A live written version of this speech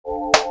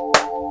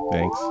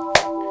Thanks.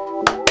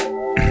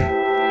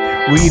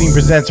 We Eating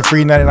presents a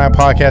free 99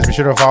 podcast. Be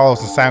sure to follow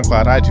us on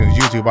SoundCloud, iTunes,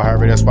 YouTube,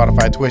 iHeartRadio,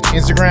 Spotify, Twitch,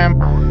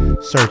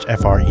 Instagram. Search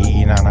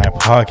FREE99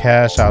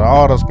 podcast. Shout out to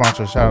all the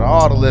sponsors. Shout out to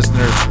all the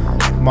listeners.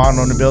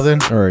 Mono in the building.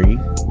 Alright.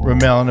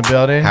 Ramel in the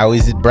building. How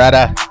is it,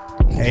 brother?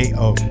 Hey,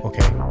 oh,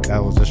 okay.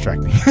 That was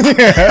distracting.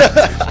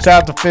 Shout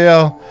out to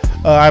Phil.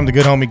 I'm the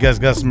good homie Gus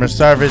Customer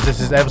Service. This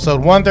is episode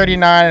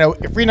 139 of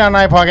Free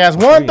 99 podcast.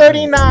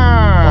 139.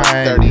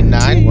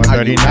 139. 139.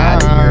 Are you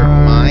out of your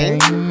mind?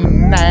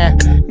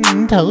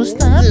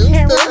 Toast up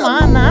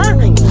Carolina.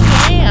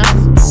 Yeah.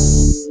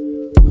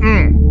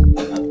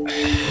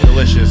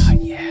 Delicious.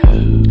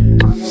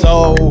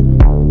 So,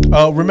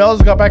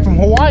 Ramel's got back from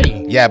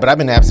Hawaii. yeah, but I've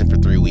been absent for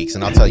 3 weeks,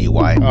 and I'll tell you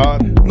why. No,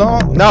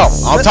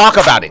 I'll talk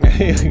about it.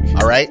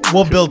 All right?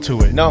 we'll build to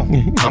it. No,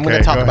 I'm going Okay,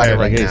 to talk go about ahead.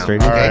 it right Okay, now.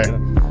 straight. All Okay? right.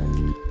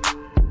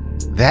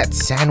 That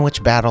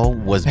sandwich battle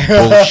was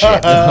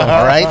bullshit.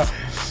 All right?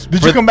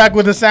 Did you come back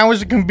with a sandwich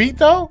that can beat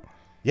though?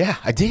 Yeah,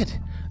 I did.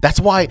 That's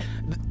why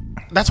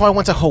I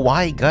went to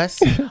Hawaii, Gus.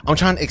 I'm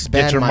trying to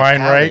expand Get your my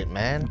mind palate, right,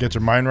 man. Get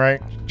your mind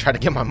right. Try to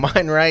get my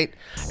mind right.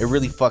 It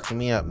really fucked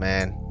me up,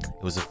 man.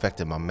 It was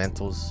affecting my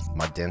mentals,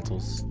 my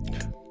dentals,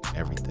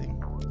 everything.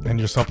 And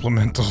your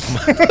supplementals.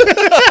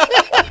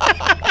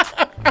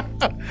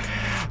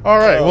 All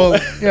right. Well,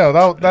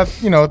 that's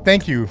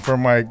thank you for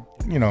my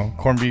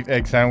corned beef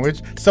egg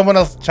sandwich. Someone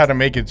else tried to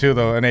make it too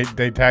though, and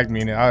they tagged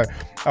me in it.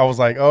 I was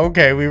like, oh,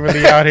 okay, we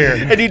really out here.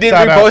 And you didn't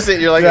Shout repost out.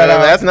 it. You're like, Shout no,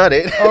 out. that's not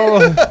it.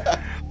 Oh,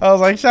 I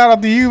was like, shout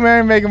out to you,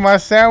 man, making my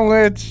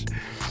sandwich.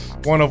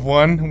 One of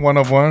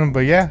one. But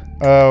yeah,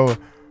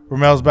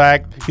 Ramel's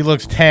back. He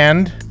looks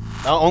tanned.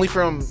 Only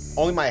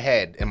my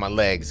head and my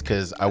legs,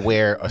 because I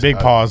wear a Big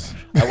paws.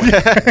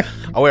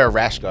 I wear a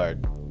rash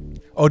guard.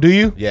 Oh, do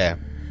you? Yeah.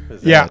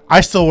 Yeah,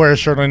 I still wear a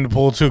shirt in the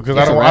pool too because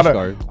I don't want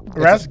to.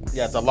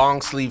 Yeah, it's a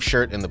long sleeve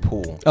shirt in the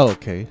pool. Oh,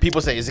 okay. People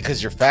say, is it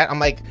because you're fat? I'm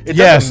like, it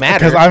Yes, doesn't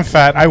matter. because I'm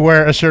fat. I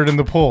wear a shirt in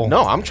the pool.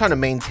 No, I'm trying to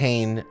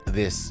maintain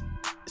this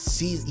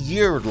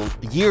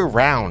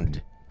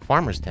year-round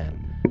farmer's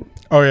tan.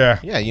 Oh yeah.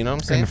 Yeah, you know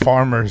what I'm saying? And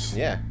farmers.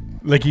 Yeah.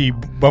 Licky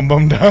bum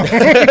bum down.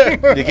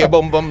 You get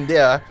bum bum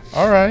there.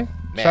 All right.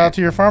 Man. Shout out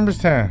to your farmers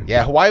tan.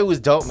 Yeah, Hawaii was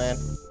dope, man.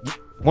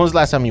 When was the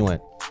last time you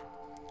went?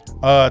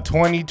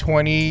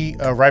 2020,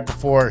 right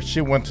before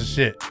shit went to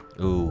shit.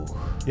 Ooh.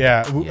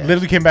 Yeah, we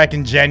literally came back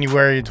in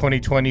January of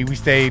 2020. We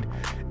stayed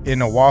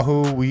in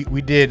Oahu.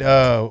 We did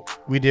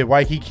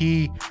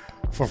Waikiki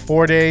for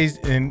 4 days,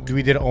 and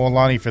we did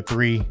Oahu for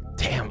 3.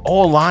 Damn,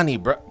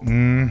 Olani, bro.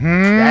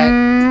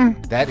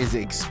 Mm-hmm. That is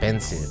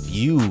expensive.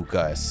 You,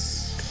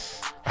 Gus.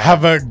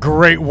 Have a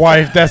great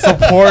wife that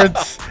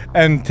supports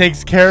and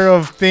takes care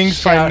of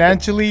things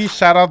financially.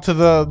 Shout out to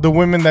the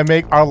women that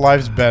make our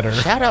lives better.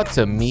 Shout out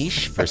to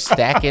Mish for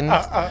stacking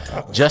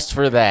just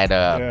for that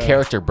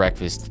character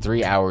breakfast,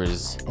 3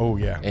 hours Oh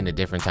yeah. in a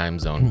different time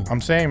zone. I'm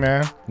saying,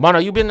 man. Mono,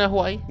 you been to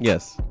Hawaii?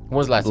 Yes. When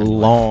was the last time? you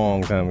went?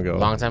 Long time ago.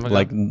 Long time ago?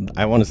 Like,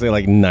 I want to say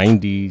like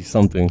 90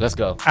 something. Let's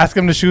go. Ask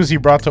him the shoes he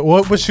brought to.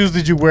 What shoes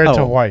did you wear to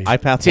Hawaii?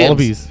 iPath Tim's.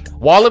 Wallabies.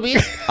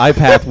 Wallabies?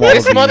 iPath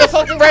Wallabies. This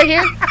motherfucker right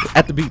here?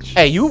 At the beach.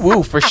 Hey, you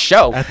woo for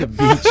show. At the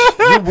beach.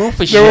 You woo for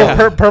They show.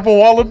 were purple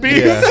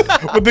wallabies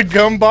Yeah. with the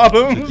gum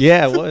bottoms.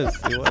 Yeah, it was.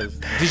 It was.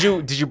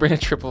 Did you bring a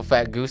triple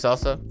fat goose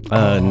also?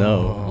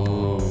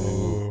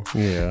 No.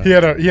 Yeah. He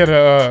had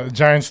a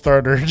giant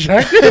starter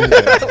jacket.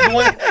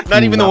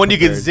 Not even the Not one you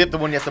can prepared. zip, the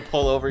one you have to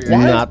pull over your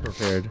Not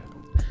prepared.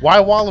 Why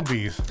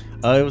wallabies?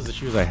 It was the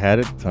shoes I had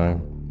at the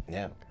time.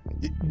 Yeah.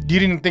 You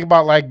didn't think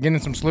about like getting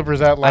some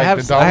slippers at like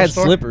the dollar I had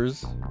store?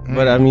 slippers,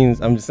 but I mean,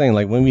 I'm just saying,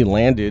 like when we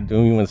landed,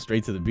 then we went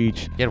straight to the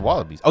beach. You had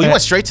wallabies. Oh, you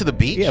went straight to the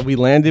beach? Yeah, we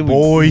landed.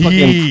 Boy. We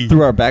fucking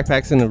threw our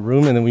backpacks in the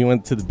room, and then we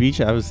went to the beach.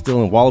 I was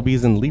still in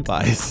Wallabies and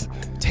Levi's.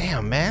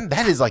 Damn, man.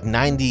 That is like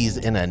 90s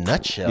in a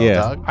nutshell, Yeah.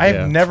 dog. I've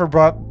Yeah. never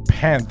brought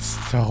pants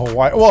to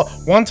Hawaii. Well,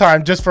 one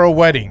time just for a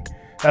wedding.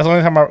 That's the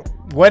only time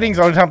weddings.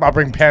 The only time I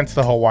bring pants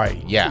to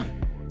Hawaii. Yeah.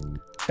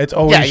 It's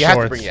always Yeah, you have to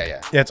shorts. bring-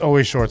 yeah. It's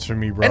always shorts for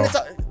me, bro. And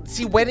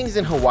see, weddings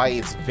in Hawaii,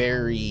 it's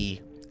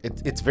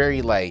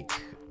very like,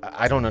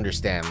 I don't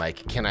understand.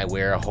 Like, can I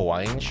wear a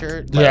Hawaiian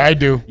shirt? Like, yeah, I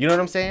do. You know what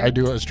I'm saying? I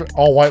do a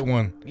all white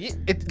one.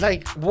 It's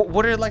like,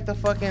 what are like the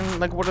fucking,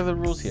 like, what are the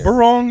rules here?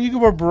 Barong, you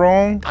can wear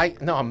barong.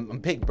 I'm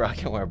big, bro. I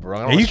can't wear a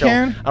bra. Yeah, you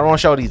can. I don't want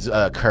to show these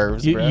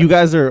curves, bro. You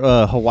guys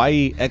are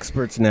Hawaii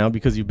experts now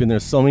because you've been there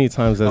so many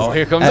times. Oh,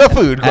 here comes the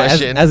food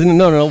question. As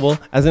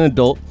an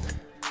adult,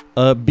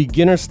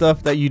 beginner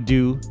stuff that you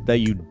do that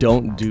you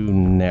don't do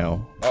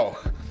now. Oh,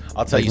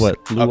 I'll tell Like you.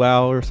 what,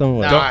 luau or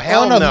something? Nah,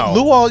 hell no.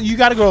 Luau, you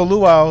got to go to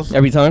luau's.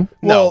 Every time?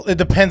 Well, it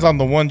depends on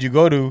the ones you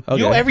go to. Okay.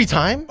 You know, every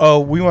time? Oh,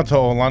 we went to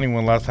Olani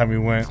one last time we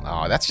went.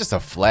 Oh, that's just a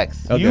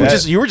flex. Okay.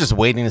 You were just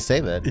waiting to say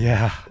that.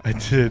 Yeah, I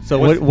did. So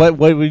what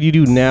would you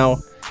do now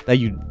that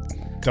you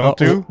Don't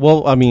do?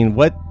 Well, I mean,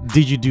 what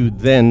did you do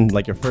then,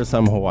 like your first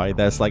time in Hawaii?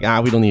 That's like,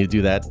 we don't need to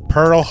do that.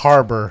 Pearl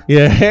Harbor.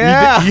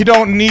 Yeah. You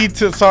don't need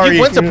to. Sorry.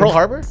 You went to Pearl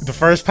Harbor? The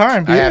first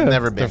time. I have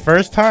never been. The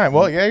first time.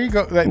 Well, you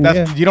go.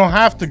 You don't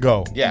have to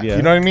go. Yeah. Yeah.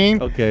 You know what I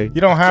mean? Okay.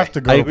 You don't have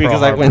to go. I to agree Pearl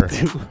because I went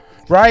Harbor. to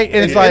right?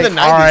 And it's In like, the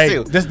 90s all right,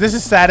 too. this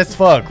is sad as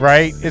fuck,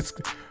 right? It's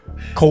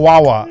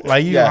Kawawa.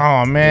 Like, you,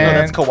 oh, No, man.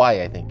 that's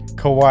Kauai, I think.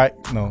 Kauai.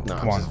 No, No, come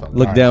I'm on. just fucking-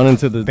 Look All down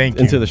into the Thank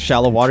into you. the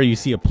shallow water. You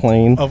see a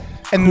plane.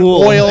 And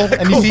Cool. oil,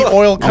 and you see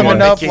oil I'm coming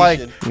on up. Like,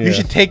 vacation. you Yeah.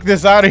 should take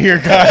this out of here,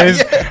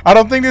 guys. I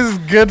don't think this is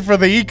good for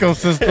the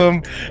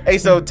ecosystem. Hey,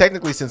 so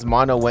technically, since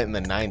Mono went in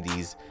the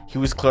 90s, he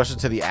was closer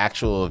to the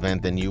actual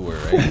event than you were,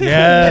 right?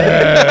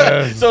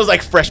 Yes. So it was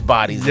like fresh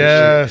bodies. And shit.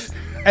 Yes.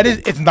 And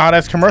it's not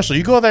as commercial.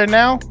 You go there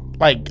now,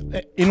 like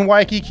in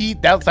Waikiki,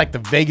 that's like the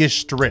Vegas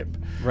Strip.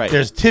 Right.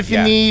 There's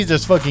Tiffany's,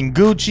 there's fucking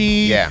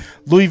Gucci, Yeah.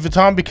 Louis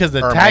Vuitton, because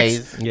the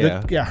Hermes. tax,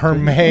 Yeah.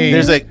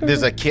 Hermes.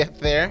 There's a kit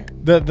there.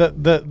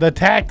 the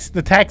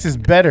tax is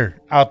better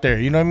out there.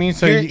 You know what I mean?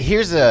 So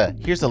Here's a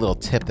little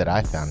tip that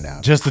I found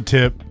out. just a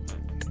tip.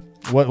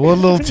 What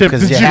little tip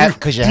Because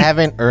did you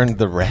haven't earned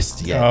the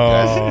rest yet.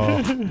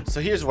 guys. Oh, So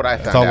here's what I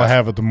found that's all out. I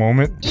have at the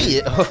moment.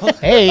 Yeah.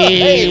 Hey,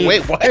 Hey,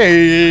 wait, what?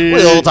 Hey,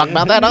 We'll talk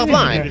about that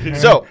offline.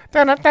 So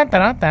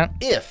Dun-dun-dun-dun-dun.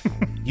 if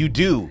you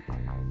do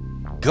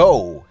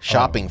go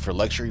shopping for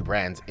luxury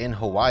brands in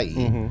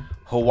Hawaii,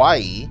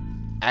 Hawaii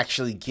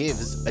actually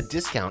gives a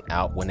discount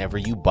out whenever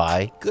you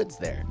buy goods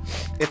there.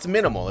 It's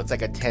minimal. It's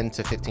like a 10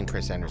 to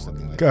 15% or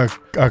something like that.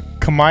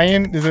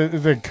 Kamayan is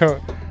it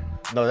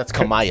No, that's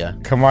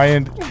Kamaya.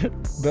 Kamayan?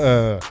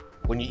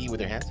 When you eat with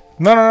your hands?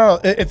 No.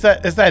 It's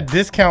that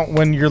discount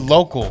when you're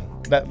local.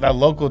 That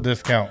local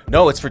discount.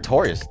 No, it's for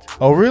tourists.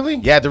 Oh, really?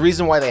 Yeah, the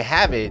reason why they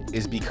have it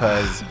is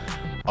because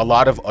a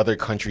lot of other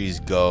countries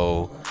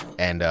go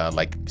and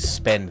like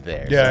spend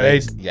there. Yeah,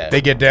 So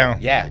they get down.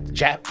 Yeah,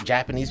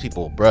 Japanese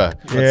people, bruh.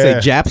 Let's say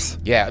Japs.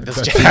 Yeah, that's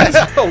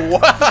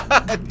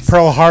what?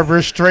 Pearl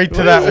Harbor straight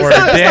to that word.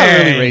 That's not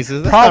Dang. really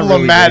racist. That's not really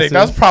Problematic. racist.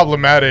 That's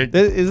problematic.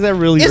 Is that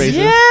really racist?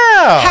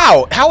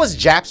 Yeah. How is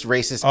Japs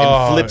racist and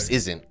Oh. Flips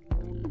isn't?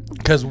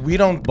 Because we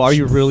don't. Are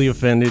you really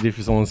offended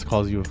if someone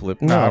calls you a flip?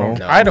 No,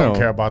 I don't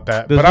care about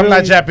that. There's But I'm not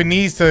really-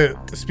 Japanese to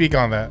speak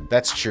on that.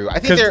 That's true. I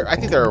think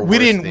there are. We worse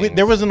didn't. things.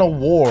 There wasn't a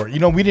war. You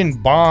know, we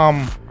didn't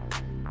bomb.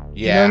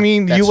 Yeah, You know what I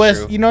mean? The that's U.S.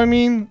 true. You know what I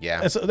mean?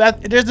 Yeah. So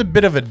there's a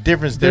bit of a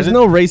difference. There's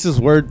no racist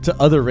word to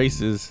other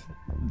races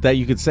that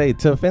you could say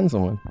to offend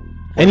someone.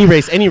 Any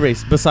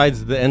race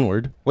besides the N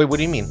word. Wait, what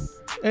do you mean?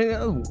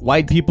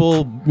 White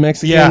people,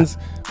 Mexicans.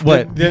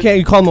 What?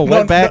 You call them a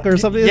wetback or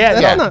something?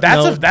 Yeah,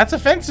 That's that's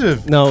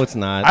offensive. no, it's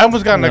not. I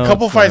almost got in a No,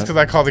 couple it's fights not. because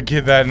I called a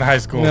kid that in high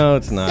school. No,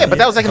 it's not. Yeah, but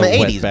that was like in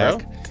A the 80s, bro.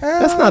 wetback.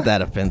 That's not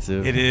that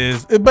offensive. It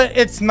is, but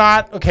it's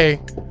not okay.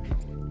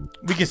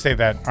 We can say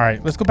that. All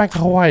right, let's go back to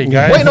Hawaii,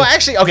 guys. Wait, no,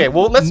 actually, okay.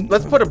 Well, let's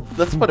put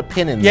a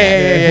pin in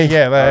that.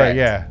 Yeah, Alright.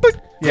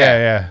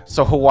 yeah.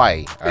 So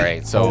Hawaii. All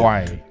right. So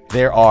Hawaii.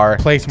 there are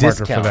Place marker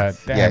for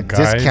discounts. that. Yeah, Damn,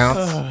 guys.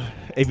 discounts.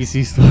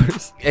 ABC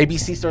stores.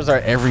 ABC stores are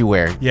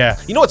everywhere. Yeah.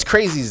 You know what's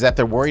crazy is that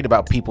they're worried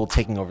about people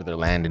taking over their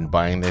land and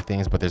buying their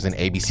things, but there's an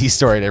ABC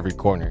store at every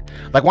corner.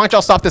 Like, why don't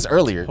y'all stop this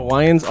earlier?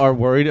 Hawaiians are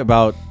worried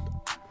about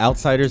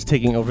outsiders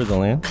taking over the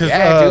land.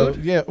 Yeah,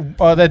 dude. Yeah,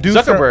 that dude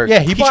Zuckerberg.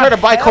 He bought tried to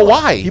buy hell-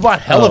 Kauai. He bought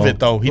hell of it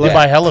though. He did Yeah.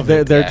 buy hell of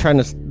it. They're Yeah.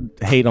 trying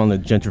to hate on the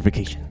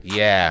gentrification.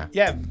 Yeah.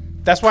 Yeah,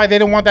 that's why they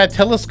didn't want that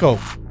telescope.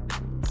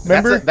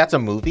 Remember That's a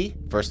movie,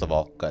 first of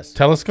all, Gus.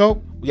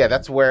 telescope? Yeah,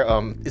 that's where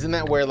isn't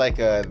that where like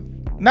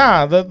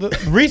Nah, the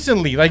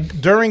recently, like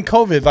during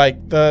COVID,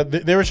 like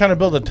they were trying to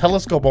build a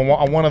telescope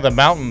on one of the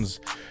mountains.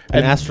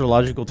 An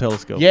astrological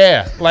telescope.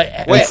 Yeah, like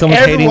And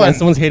everyone,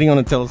 someone's hating on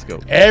a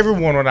telescope.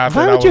 everyone went out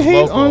there. Why that would you was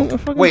hate local. on a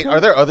fucking Wait, telescope?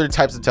 are there other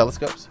types of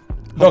telescopes?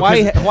 No,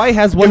 'cause Hawaii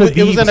has one of the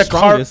it was in a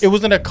strongest. it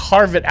was in a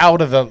carve it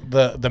out of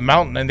the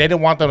mountain, and they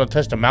didn't want them to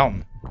touch the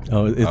mountain.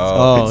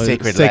 It's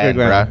sacred land,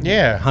 ground. bruh.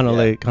 Yeah.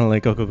 Hanalei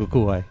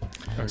Kokokokui.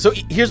 So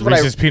here's what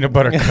Reese's peanut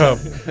butter cup.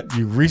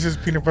 You Reese's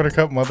peanut butter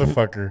cup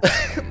motherfucker.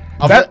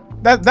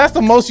 That's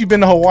the most you've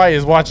been to Hawaii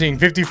is watching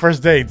 50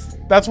 First Dates.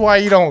 That's why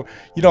you don't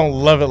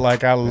love it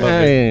like I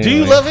love it. Do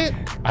you love it?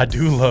 I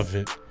do love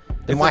it.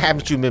 Then why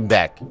haven't you been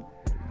back?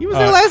 He was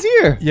there last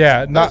year.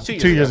 Yeah, not was 2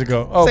 2 years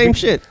ago. Oh, Same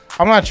shit.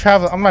 I'm not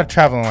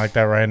traveling like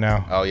that right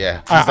now. Oh yeah.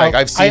 He's like,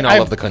 I've seen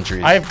all of the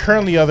countries. I have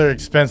currently other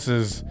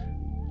expenses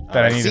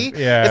that I need. See?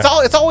 Yeah.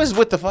 It's always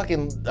with the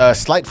fucking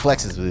slight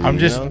flexes with you. I'm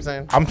just you know what I'm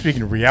saying? I'm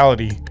speaking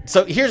reality.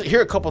 So here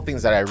are a couple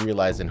things that I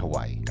realized in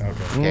Hawaii.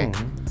 Okay. Okay.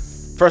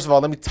 First of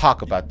all, let me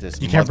talk about this.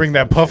 You can't bring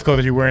that puff coat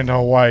that you wear into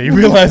Hawaii. You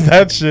realize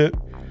that shit.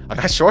 I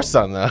got shorts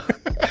on though.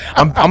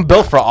 I'm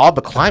built for all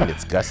the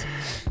climates, Gus.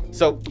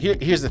 So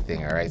here's the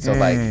thing, all right? So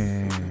like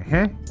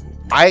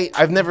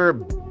I've never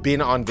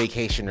been on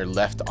vacation or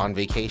left on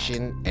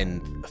vacation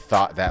and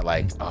thought that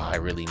like, oh, I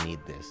really need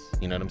this.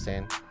 You know what I'm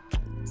saying?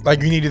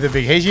 Like you needed the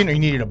vacation or you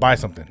needed to buy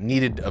something.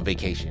 Needed a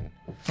vacation.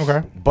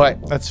 Okay.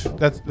 But That's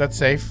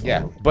safe.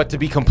 yeah, but to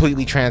be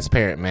completely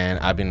transparent, man,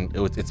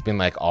 it's been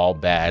like all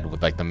bad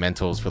with like the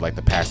mentals for like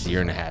the past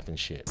year and a half and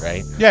shit,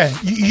 right? Yeah,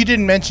 you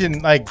didn't mention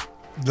like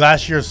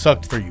last year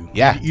sucked for you.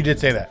 Yeah. You did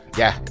say that.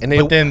 Yeah, and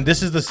But then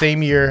this is the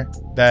same year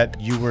that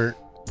you were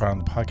on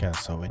the podcast,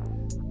 so it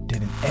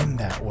didn't end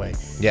that way.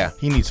 yeah.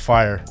 He needs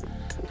fire.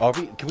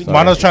 Can we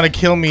Mono's trying to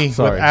kill me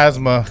Sorry. with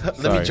asthma.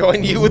 Let me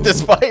join you with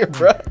this fire,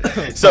 bro.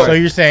 So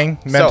you're saying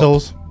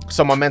mentals?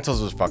 So my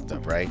mentals was fucked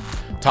up, right?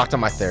 Talked to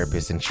my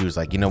therapist, and she was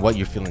like, you know what?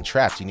 You're feeling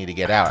trapped. You need to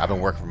get out. I've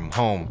been working from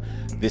home,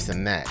 this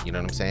and that. You know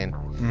what I'm saying?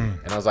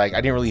 And I was like, I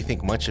didn't really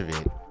think much of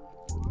it.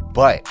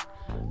 But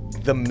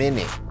the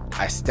minute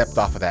I stepped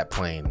off of that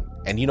plane,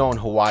 and in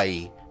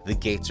Hawaii, the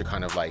gates are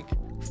kind of like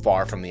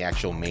far from the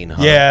actual main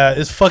hub. Yeah,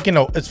 it's fucking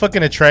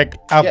a trek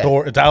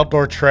outdoor. Yeah. It's an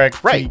outdoor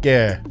trek. Right.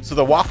 Yeah. So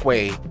the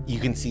walkway, you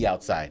can see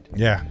outside.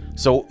 Yeah.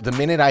 So the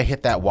minute I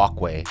hit that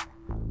walkway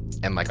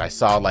and like I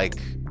saw like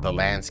the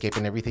landscape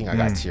and everything, I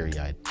got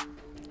teary-eyed.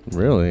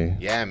 Really?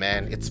 Yeah,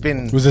 man. It's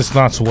been... Was this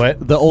not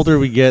sweat? The older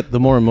we get, the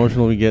more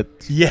emotional we get.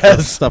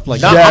 Yes. Stuff like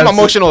that. Yes. I'm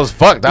emotional as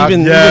fuck, dog.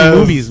 Even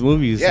movies.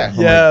 Yeah.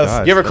 Oh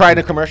yes. You ever cry in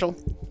a commercial?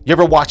 You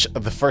ever watch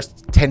the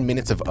first 10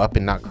 minutes of Up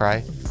and not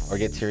cry? Or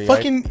get teary-eyed?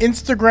 Fucking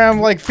Instagram,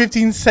 like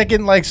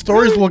 15-second like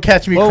stories will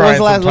catch me what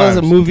crying what was a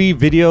sometimes. movie,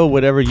 video,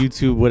 whatever,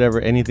 YouTube, whatever,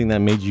 anything that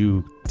made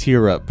you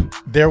tear up?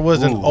 There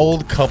was an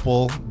old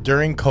couple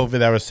during COVID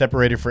that was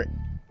separated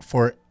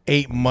for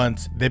 8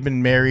 months. They've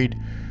been married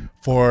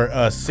for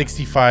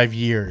 65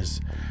 years.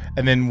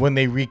 And then when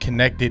they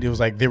reconnected, it was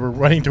like they were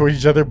running towards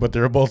each other, but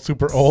they were both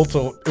super old.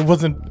 So it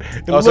wasn't...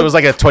 so it was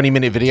like a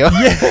 20-minute video?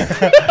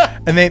 Yeah.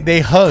 And they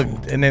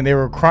hugged, and then they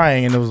were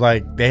crying, and it was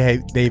like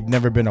they've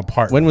never been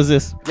apart. When was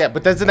this? Yeah,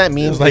 but doesn't that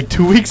mean... It was like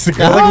 2 weeks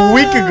ago, like a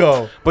week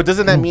ago. But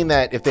doesn't that mean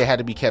that if they had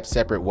to be kept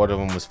separate, one of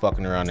them was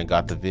fucking around and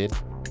got the vid?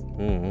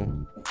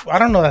 I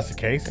don't know if that's the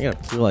case. Yeah,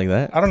 feel like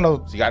that. I don't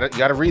know. So you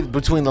gotta read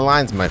between the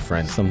lines, my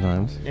friend.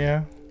 Sometimes.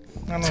 Yeah.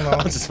 I don't know.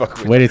 I'll just fuck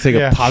with Way to take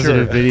Yeah, a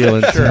positive sure. video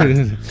and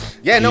Sure.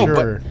 Yeah, no,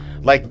 Sure.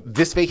 but like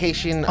this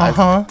vacation,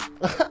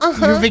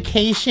 Your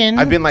vacation.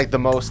 I've been like the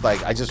most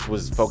like I just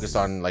was focused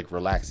on like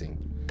relaxing,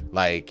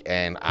 like,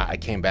 and I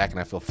came back and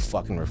I feel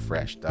fucking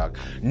refreshed, dog.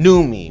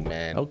 New me,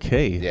 man.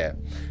 Okay.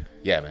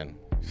 Yeah, man.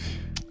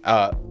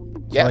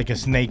 Yeah, Like a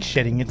snake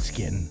shedding its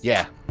skin.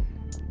 yeah,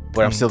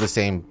 but I'm still the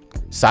same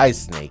size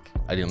snake.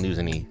 I didn't lose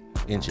any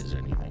inches or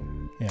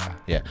anything. Yeah.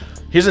 Yeah.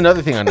 Here's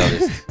another thing I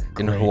noticed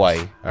in Hawaii.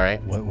 All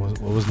right. What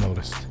was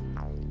noticed?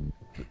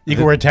 You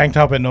can wear a tank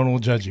top and no one will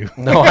judge you.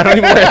 No, I don't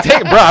even wear a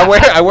tank, bro.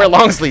 I wear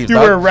long sleeves. You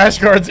dog. wear rash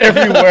guards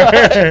everywhere.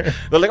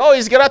 They're like, oh, you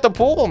just get out the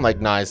pool. I'm like,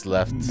 nah, it's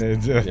left.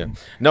 Yeah.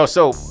 No,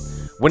 so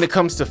when it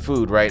comes to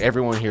food, right,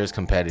 everyone here is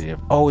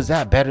competitive. Oh, is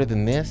that better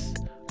than this?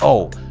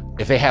 Oh,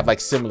 if they have like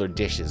similar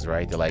dishes,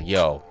 right, they're like,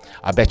 yo,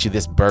 I bet you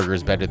this burger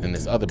is better than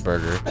this other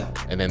burger.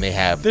 And then they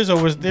have There's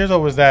always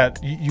that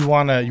you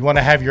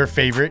wanna have your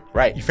favorite,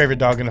 Right. Your favorite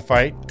dog in a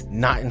fight.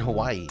 not in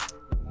Hawaii.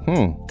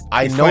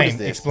 I noticed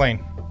this.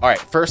 Explain. All right,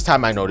 first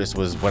time I noticed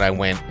was when I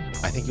went,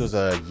 I think it was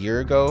a year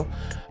ago,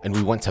 and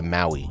we went to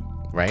Maui,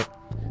 right?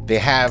 They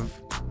have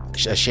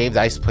a shaved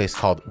ice place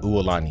called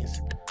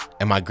Uolani's,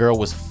 and my girl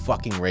was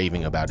fucking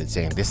raving about it,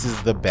 saying, this is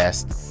the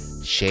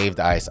best shaved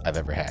ice I've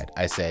ever had.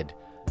 I said,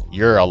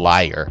 you're a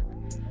liar.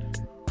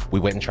 We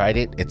went and tried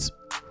it. It's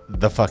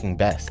the fucking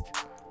best.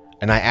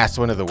 And I asked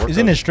one of the workers. Is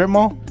it in a strip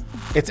mall?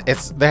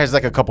 It's there's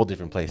like a couple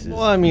different places.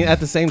 Well, I mean, at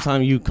the same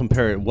time, you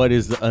compare it. What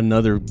is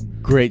another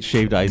great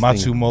shaved ice thing?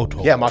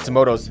 Matsumoto. Yeah,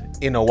 Matsumoto's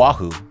in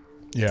Oahu,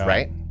 Yeah.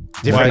 right?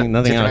 Nothing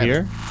out different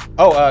here?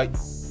 Oh,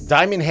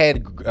 Diamond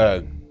Head,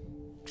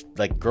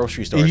 like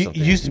grocery store. Or It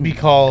something. used to be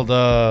called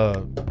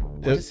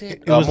is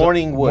it? It was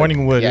Morning Wood.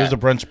 Morning Wood. It Yeah. was a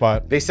brunch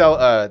spot. They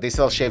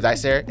sell shaved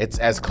ice there. It's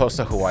as close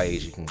to Hawaii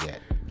as you can get.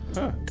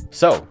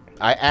 So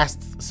I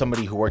asked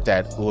somebody who worked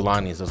at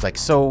Uolani's. I was like,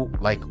 so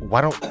like,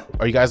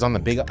 are you guys on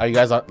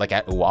like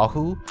at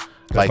Oahu?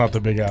 That's Like, not the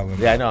Big Island.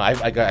 yeah, I know.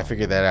 I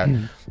figured that out.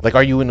 Like,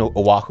 are you in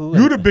Oahu?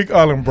 You the Big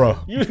Island, bro.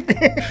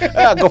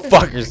 Go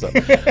fuck yourself.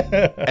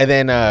 And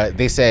then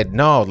they said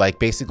no, like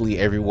basically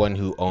everyone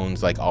who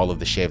owns like all of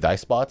the shaved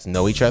ice spots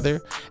know each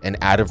other, and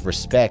out of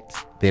respect,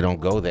 they don't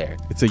go there.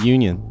 It's a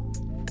union.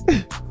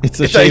 It's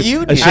a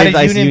union. A Out shaved of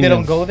ice union, they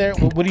don't go there.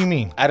 What do you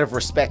mean? Out of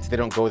respect, they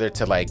don't go there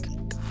to like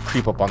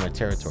creep up on their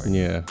territory.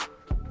 Yeah.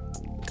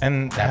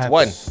 And That's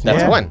one. That's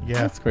yeah, one.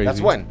 Yeah. That's crazy. That's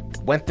one.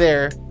 Went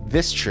there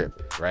this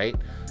trip, right?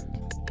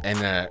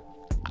 And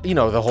you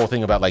know the whole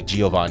thing about like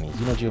Giovanni's.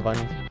 You know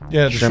Giovanni's?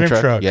 Yeah, the shrimp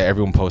truck. Yeah,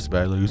 everyone posts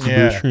about it. Like, it's the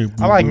Yeah. best shrimp.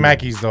 I like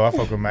Mackey's though. I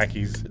fuck with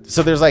Mackey's.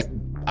 So there's like,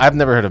 I've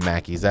never heard of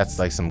Mackey's. That's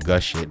like some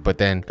gush shit. But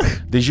then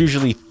there's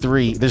usually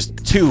there's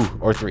two.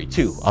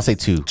 I'll say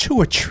two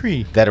Chew a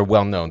tree. that are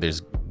well known.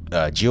 There's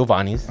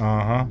Giovanni's.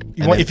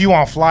 If you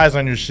want flies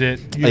on your shit,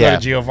 you go Yeah.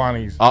 to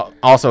Giovanni's.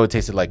 Also, it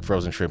tasted like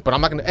frozen shrimp. But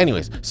I'm not gonna.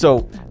 Anyways,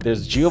 so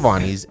there's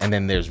Giovanni's and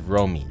then there's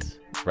Romi's,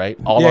 right?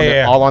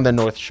 All on the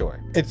North Shore.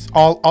 It's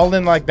all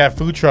in like that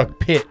food truck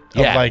pit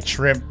of Yeah. like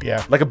shrimp.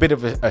 Yeah. Like a bit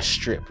of a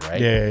strip,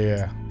 right?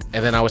 Yeah.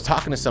 And then I was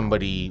talking to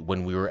somebody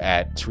when we were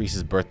at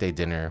Teresa's birthday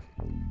dinner,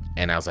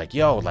 and I was like,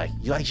 "Yo, like,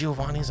 you like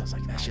Giovanni's?" I was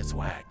like, "That shit's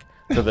whack."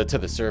 To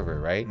the server,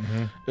 right?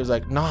 It was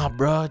like, "Nah,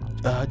 bro,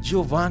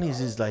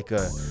 Giovanni's is like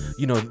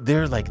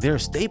they're a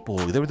staple.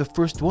 They were the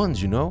first ones,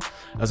 you know."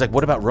 I was like,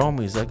 "What about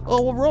Romi's?" Like,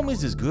 "Oh, well,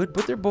 Romi's is good,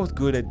 but they're both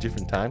good at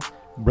different times."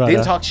 Brother. They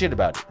didn't talk shit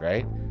about it,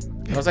 right?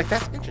 I was like,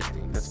 "That's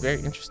interesting. That's very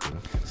interesting."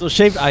 So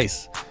shaved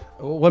ice.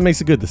 What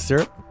makes it good? The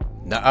syrup?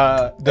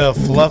 The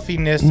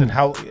fluffiness and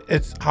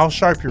how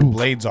sharp your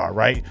blades are,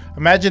 right?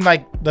 Imagine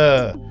like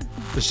the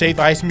shaved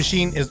ice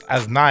machine is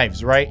as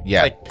knives, right?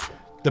 Yeah. Like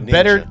the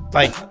better,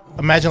 like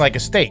imagine like a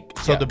steak.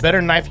 So Yeah. the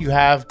better knife you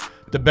have,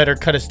 the better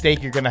cut of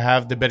steak you're gonna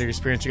have, the better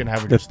experience you're gonna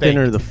have with The your steak.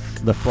 thinner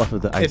the fluff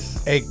of the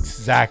ice. It's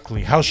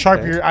exactly how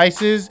sharp your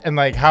ice is, and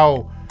like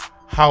not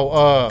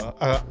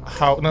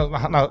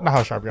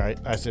how sharp your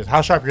ice is.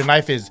 How sharp your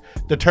knife is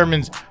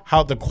determines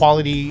how the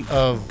quality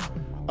of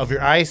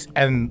your ice,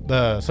 and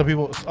a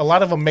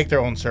lot of them make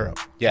their own syrup.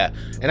 Yeah,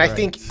 and I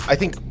think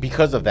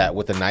because of that,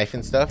 with the knife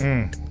and stuff,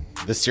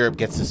 the syrup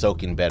gets to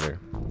soak in better.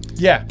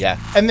 Yeah. Yeah.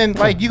 And then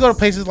like you go to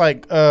places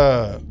like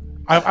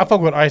I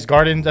fuck with Ice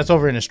Gardens. That's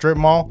over in a strip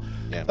mall.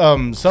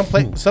 Yeah.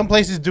 Some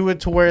places do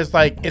it to where it's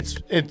like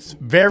it's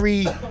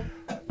very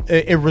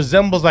it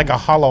resembles like a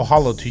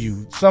hollow to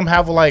you. Some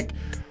have like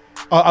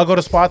I'll go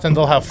to spots and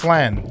they'll have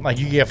flan. Like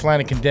you get flan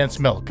and condensed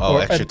milk. Oh,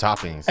 extra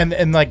toppings.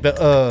 And like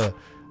the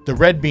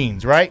red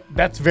beans, right?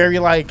 That's very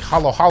like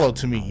hollow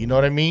to me. You know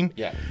what I mean?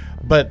 Yeah.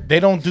 But they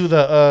don't do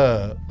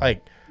the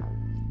like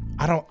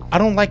I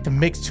don't like to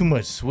mix too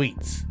much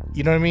sweets.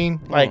 You know what I mean?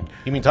 Like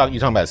you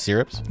talking about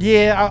syrups?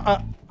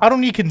 yeah, I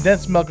don't need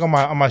condensed milk on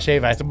my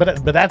shaved ice,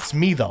 but that's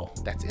me though.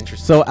 That's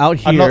interesting. So out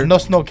here, No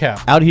snow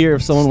cap. out here,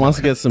 if someone wants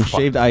to get some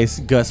shaved ice,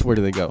 Gus, where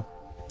do they go?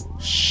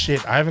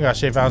 Shit, I haven't got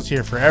shaved ice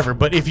here forever.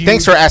 But if you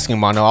Thanks for asking,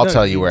 Mono. I'll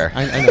tell you where.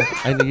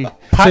 I know.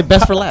 Say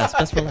best for last.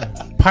 Best for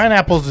last.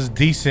 Pineapples is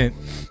decent,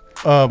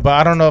 but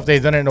I don't know if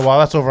they've done it in a while.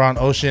 That's over on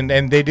Ocean,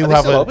 and they do Are they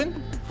have still a.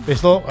 open? They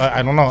still.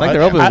 I don't know. Like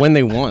they're open when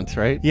they want,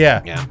 right?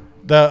 Yeah. Yeah.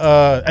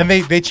 And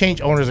they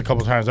changed owners a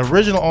couple times. The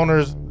original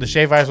owners, the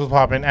shave ice was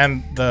popping,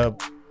 and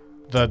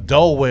the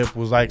Dole Whip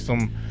was like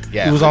some.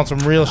 Yeah. It was on some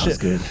real shit.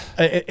 good.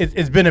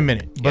 It's been a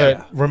minute, but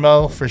Yeah.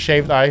 Ramel for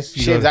shaved ice.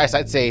 Shaved ice,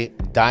 I'd say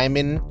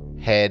Diamond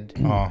Head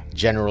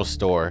General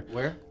Store.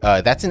 Where?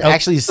 That's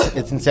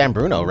it's in San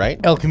Bruno, right?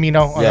 El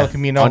Camino on Yeah, El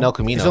Camino. on El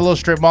Camino. It's a little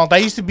strip mall.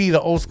 That used to be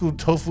the old school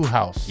tofu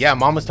house. Yeah,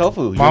 Mama's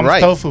Tofu. You're Mom's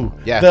right. Tofu.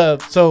 Yeah.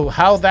 So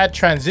how that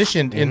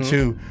transitioned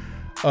into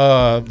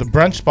the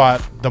brunch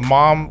spot, the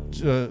mom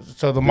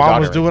mom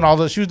was daughter. doing all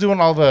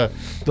the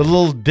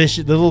little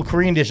dishes, the little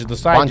Korean dishes, the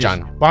side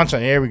Banchan. dishes. Banchan.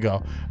 There we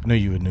go. I knew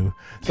you would know.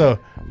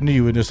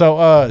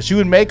 So she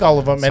would make all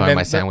of them, Sorry, and then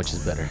my sandwich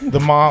is better. the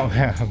mom,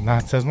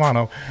 not says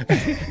mono.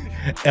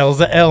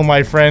 L's a L,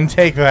 my friend.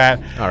 Take that.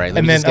 All right, let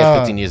and me then, just get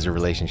 15 years of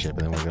relationship,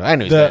 and then we'll go. I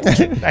knew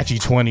that. actually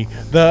 20.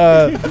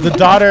 The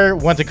daughter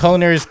went to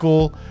culinary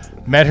school,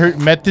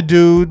 met the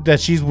dude that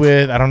she's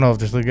with. I don't know if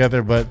they're still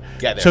together, but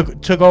Yeah, they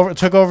took over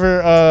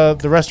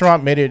the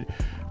restaurant, made it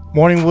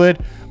Morningwood.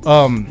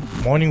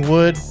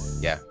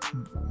 Yeah.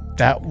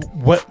 That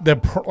what the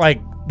pr-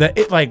 like the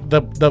it like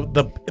the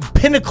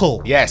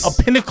pinnacle. Yes.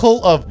 A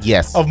pinnacle of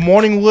Yes. of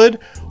Morningwood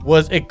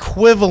was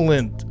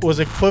equivalent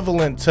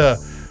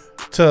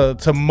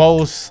to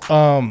most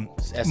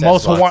most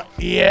spots. Hawaii.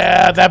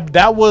 Yeah,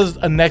 that was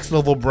a next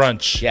level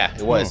brunch. Yeah,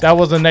 it was. That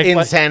was a next in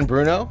like, San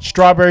Bruno.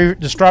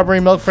 the strawberry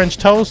milk French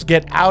toast.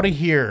 Get out of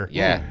here.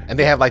 Yeah, and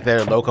they have like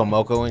their Loco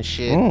Moco and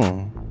shit.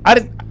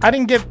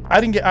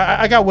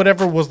 I got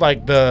whatever was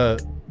like the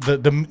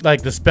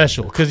like the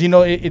special, because you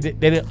know they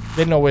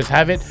didn't always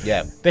have it.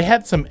 Yeah. They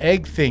had some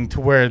egg thing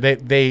to where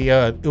they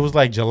it was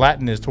like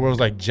gelatinous to where it was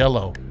like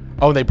Jello.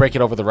 Oh, and they break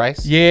it over the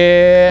rice.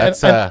 Yeah,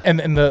 That's, and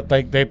the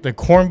like the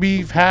corned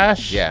beef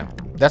hash. Yeah,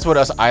 that's what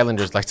us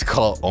Islanders like to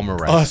call Oma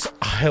rice. Us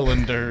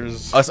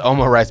Islanders. Us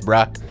Oma rice,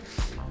 bruh.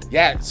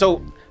 Yeah,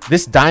 so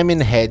this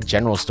Diamond Head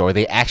General Store,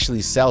 they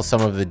actually sell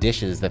some of the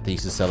dishes that they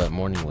used to sell at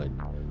Morningwood.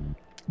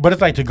 But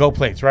it's like to go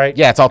plates, right?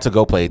 Yeah, it's all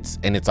to-go plates,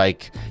 and it's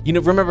like, you know,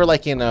 remember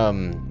like in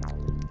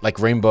like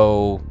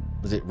Rainbow,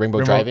 was it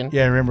Rainbow Drive-In?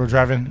 Yeah, Rainbow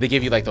Drive-In. They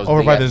give you like those Over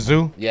big by ass- the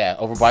zoo. Yeah,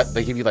 over by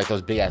they give you like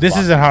those big ass. This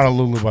boxes. is in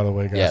Honolulu, by the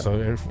way, guys. Yeah. So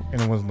if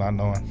anyone's not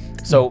knowing,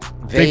 So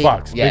they,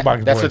 box, Yeah, big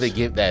box that's boys. what they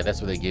give.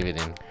 That's what they give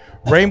it in.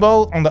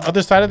 Rainbow on the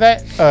other side of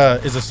that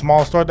is a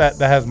small store that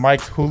has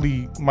Mike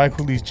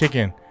Hooley's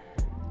chicken.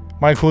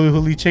 Mike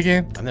Hooley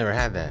chicken. I've never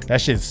had that. That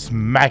shit's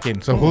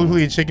smacking. So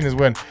Hooley chicken is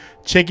when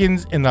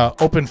chicken's in the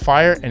open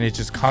fire and it's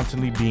just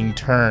constantly being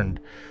turned.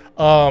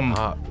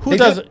 Who they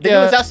does do- they do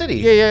it in South City.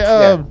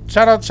 Yeah.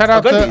 Shout out to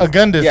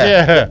Agundis.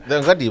 Yeah.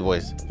 The Gundy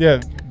boys. Yeah,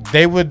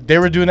 they were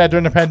doing that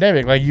during the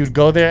pandemic. Like you'd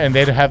go there and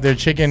they'd have their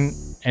chicken,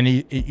 and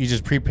you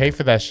just prepay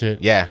for that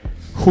shit. Yeah,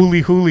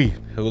 Hooley. Hooly.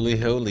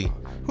 Hooly.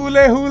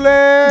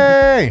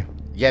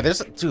 Yeah,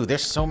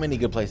 there's so many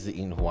good places to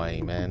eat in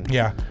Hawaii, man.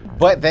 Yeah,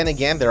 But then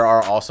again, there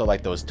are also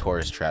like those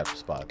tourist trap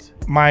spots.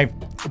 my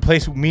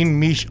place me and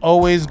Mish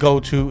always go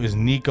to is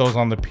Nico's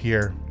on the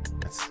pier.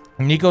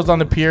 Nico's on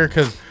the pier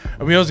because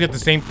we always get the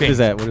same thing.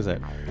 What is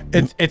that?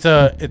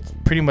 It's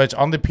pretty much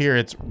on the pier.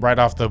 It's right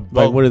off the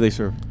boat. Like, what do they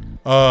serve?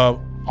 A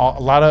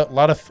lot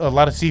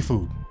of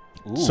seafood.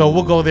 So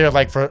we'll go there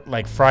like for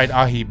like fried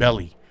ahi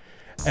belly,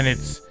 and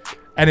it's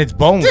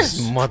boneless.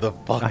 This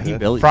motherfucker.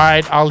 Belly.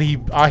 Fried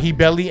ahi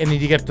belly, and then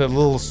you get the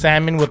little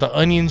salmon with the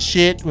onion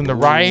shit and the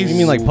rice. You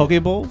mean like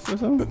poke bowls or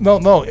something?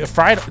 No,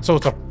 fried. So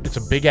it's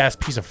a big ass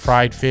piece of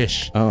fried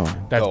fish. Oh.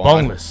 That's Go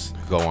on. boneless.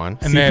 Go on.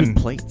 And Seafood then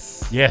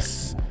plates.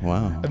 yes,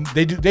 Wow.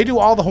 they do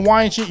all the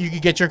Hawaiian shit. You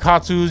could get your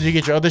katsus, you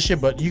get your other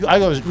shit, but we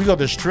go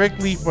there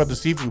strictly for the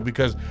seafood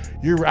because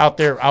you're out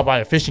by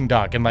a fishing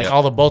dock and like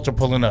all the boats are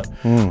pulling up.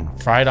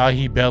 Fried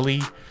ahi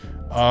belly,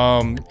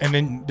 and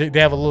then they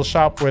have a little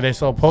shop where they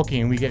sell poke,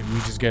 and we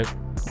just get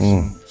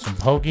some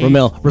poke.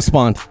 Ramel,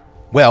 respond.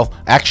 Well,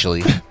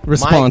 actually,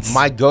 Response.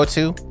 my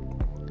go-to.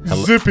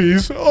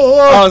 Zippies.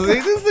 Oh, see,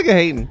 this nigga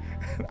hating.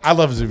 I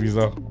love Zippies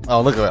though.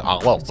 Oh, look at it. Oh,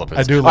 well,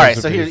 I do All love right,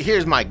 so Zippies.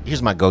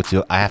 here's my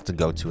go-to. I have to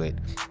go to it.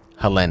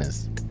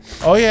 Helena's.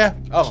 Oh yeah.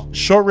 Oh.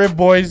 Short rib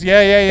boys. Yeah.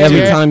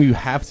 Every time you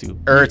have to.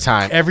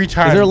 Time. Every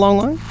time. Is there a long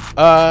line?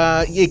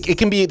 It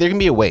can be. There can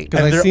be a wait.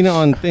 Because I've seen it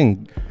on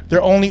thing.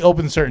 They're only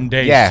open certain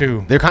days Yeah,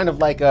 too. they're kind of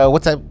like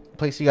what's that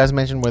place you guys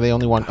mentioned where they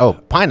only want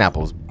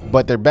pineapples,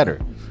 but they're better.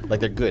 Like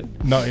they're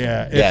good. No,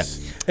 yeah.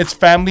 It's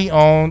family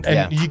owned,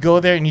 and Yeah. you go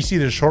there and you see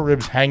the short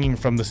ribs hanging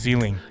from the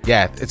ceiling.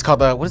 Yeah, it's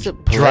called what is it?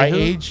 Dry Palehu?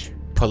 age.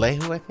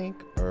 Palehu, I think,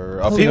 or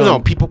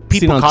people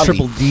Seen on Kali.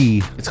 Triple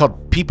D. It's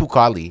called Pipu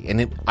Kali,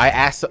 and I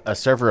asked a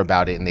server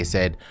about it, and they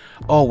said,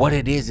 "Oh, what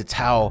it is? It's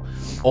how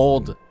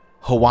old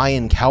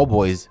Hawaiian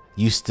cowboys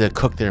used to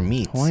cook their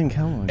meats." Hawaiian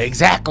cowboy.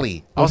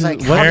 Exactly. I was like,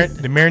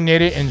 They marinate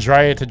it and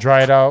dry it to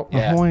dry it out, A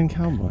Hawaiian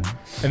cowboy.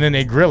 and then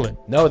they grill it.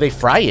 no, they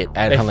fry it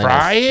at They Helena's.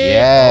 fry it?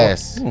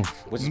 Yes,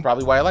 which is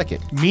probably why I like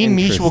it. Me and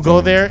Mish will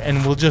go there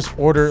and we'll just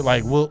order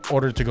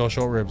to go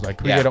short ribs.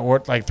 Like we Yeah.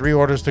 get like 3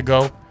 orders to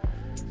go,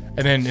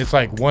 and then it's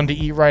like 1 to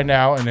eat right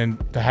now, and then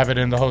to have it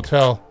in the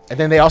hotel. And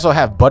then they also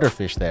have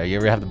butterfish there. You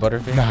ever have the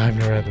butterfish? Nah, I've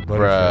never had the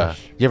Bruh. butterfish.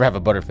 You ever have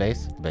a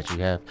butterface? I bet you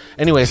have.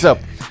 Anyway, so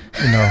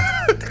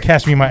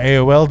Catch me my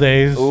AOL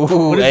days.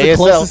 What is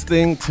the closest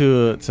thing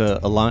to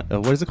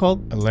what is it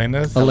called?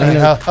 Elena's. Elena.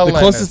 The Helena's.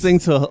 closest thing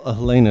to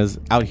Helena's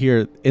out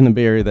here in the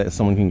Bay Area that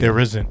someone can get. There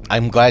isn't.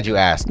 I'm glad you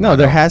asked. No,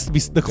 there has to be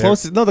the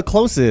closest. No, the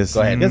closest.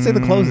 Go ahead. Let's say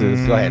the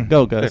closest. Go ahead.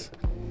 Go, guys.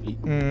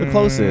 The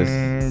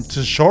closest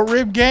To short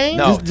rib game?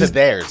 No, to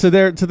theirs. to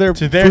their To their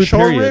food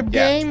short period. rib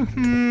Yeah. game?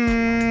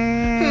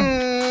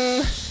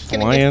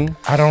 Hawaiian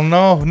I don't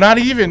know. Not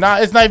even.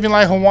 It's not even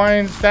like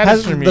Hawaiian status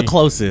has for me. the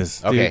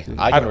closest. Okay, dude.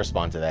 I can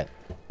respond to that.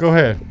 Go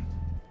ahead.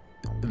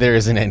 There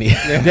isn't any.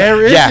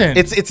 There isn't. Yeah,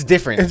 it's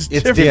different. It's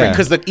It's different. different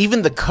because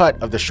even the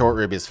cut of the short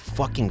rib is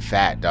fucking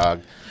fat,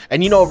 dog.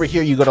 And over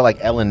here you go to like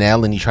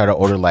L&L and you try to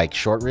order like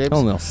short ribs.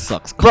 Oh no,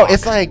 sucks. Bro,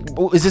 it's like,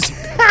 is this,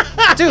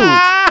 dude?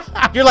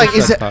 You're like,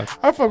 is it? I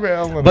fuck with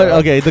Ellen. But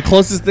okay, the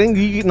closest thing,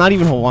 not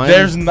even Hawaiian.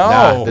 There's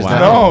no. there's Wow.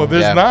 No,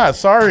 there's Yeah. not.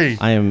 Sorry.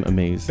 I am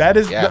amazed. That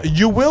is. Yeah.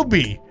 You will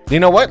be. You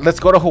know what? Let's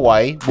go to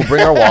Hawaii. We'll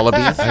bring our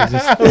wallabies.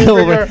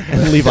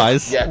 And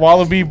Levi's. Yeah.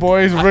 Wallaby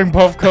boys bring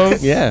puff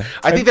coats. Yeah.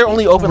 I think they're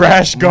only open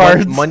Rash like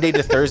guards. Monday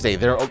to Thursday.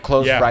 They're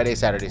closed Yeah. Friday,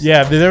 Saturday.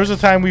 Yeah, there was a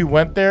time we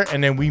went there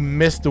and then we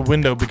missed the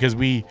window because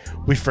we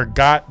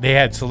forgot they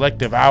had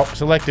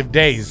selective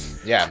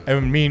days. Yeah.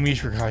 And me and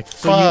Mish were like,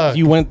 So fuck.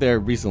 you went there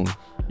recently.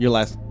 Your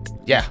last.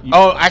 Yeah.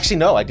 Oh, actually,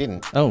 no, I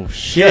didn't. Oh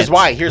shit. Here's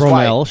why. Here's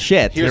Romel, why.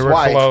 Shit. Here's they were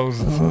why.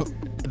 closed.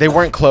 They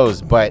weren't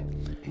closed, but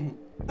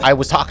I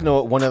was talking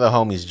to one of the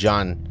homies,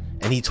 John,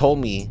 and he told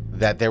me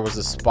that there was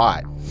a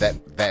spot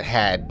that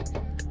had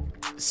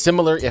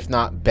similar, if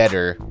not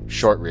better,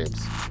 short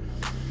ribs.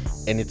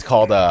 And it's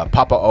called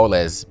Papa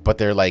Ole's, but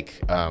they're like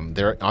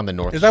they're on the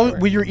north. Is that Shore.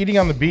 what you were eating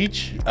on the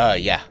beach?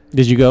 Yeah,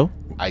 Did you go?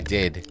 I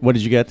did. What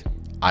did you get?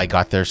 I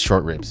got their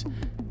short ribs,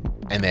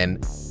 and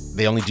then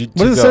they only do.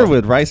 What is it served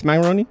with? Rice,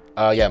 macaroni?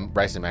 Yeah,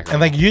 rice and macaroni. And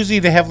like usually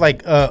they have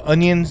like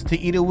onions to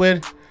eat it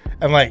with,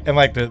 and like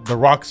the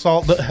rock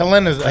salt. The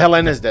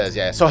Helena's does,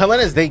 yeah. So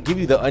Helena's, they give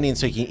you the onion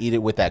so you can eat it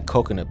with that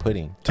coconut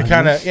pudding. to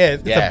kind of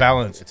it's Yeah, a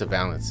balance. It's a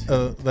balance.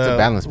 The, it's a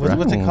balance, bro.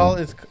 What's it called?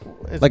 It's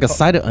Like a called-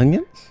 side of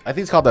onions? I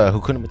think it's called the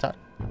Hakuna Matata.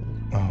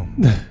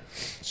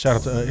 Shout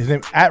out to his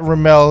name at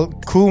Ramel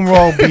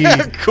Coolro B.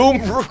 Cool.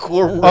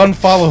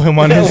 Unfollow him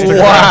on Instagram.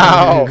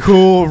 Wow.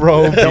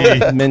 Coolro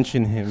B.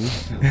 Mention him.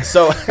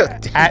 So,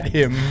 At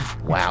him.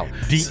 wow.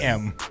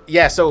 DM.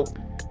 Yeah, so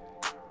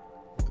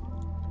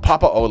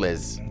Papa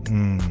Ole's,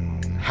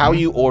 how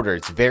you order,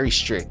 it's very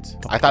strict.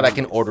 I thought I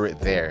can order it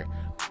there.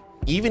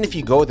 Even if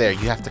you go there,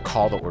 you have to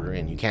call the order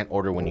in. You can't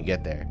order when you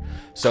get there.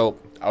 So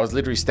I was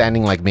literally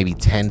standing like maybe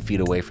 10 feet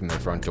away from their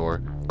front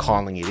door,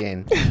 calling it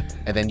in.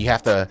 And then you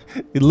have to,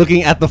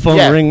 Looking at the phone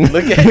ring. and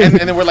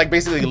then we're like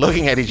basically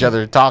looking at each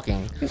other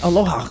talking.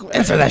 Aloha.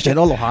 Answer that shit.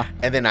 Aloha.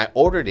 And then I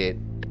ordered it,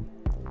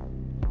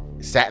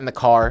 sat in the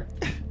car,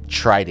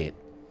 tried it.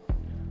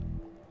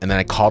 And then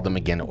I called them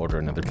again to order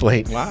another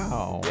plate.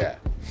 Wow. Yeah.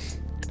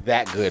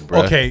 That good,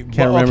 bro. Okay.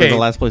 Can't remember the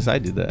last place I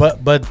did that.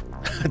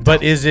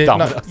 But is it? No,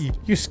 Domino's.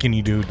 you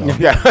skinny dude. Though.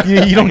 Yeah.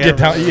 You don't get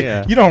down.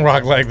 Yeah. You don't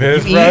rock like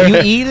this, you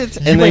bro. eat it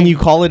and then ain't- you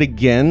call it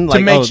again. to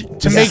Like,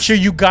 make sure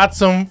you got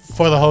some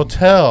for the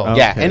hotel. Oh.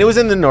 Yeah, Okay. and it was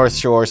in the North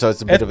Shore, so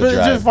it's a bit It's of a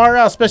drive. just far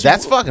out, especially.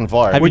 That's fucking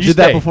far. Have you Where'd did you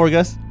that stay? before,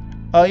 Gus?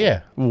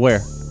 Yeah. Where?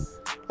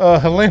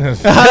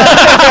 Helena's.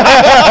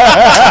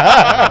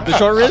 The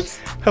short ribs?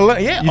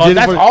 Yeah, You did it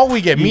that's for- all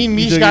we get. Me and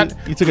Mish got.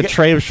 You took a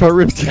tray of short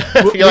ribs.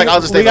 You're like,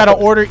 I'll just we take got to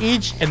one. order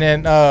each, and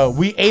then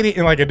we ate it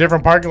in like a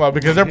different parking lot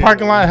because their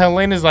parking lot in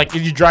Helena is like,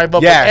 if you drive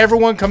up, Yeah. like,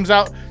 everyone comes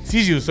out,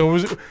 sees you. So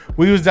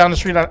we was down the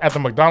street at the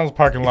McDonald's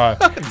parking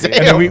lot, and then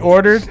Damn. we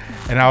ordered,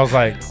 and I was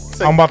like,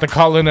 I'm about to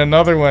call in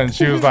another one.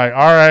 She was like, all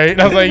right.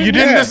 And I was like, you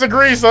didn't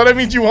disagree, so that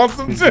means you want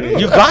some too.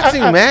 You got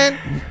to, man.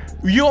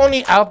 You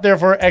only out there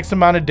for X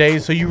amount of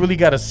days, so you really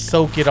got to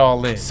soak it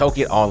all in. Soak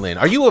it all in.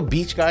 Are you a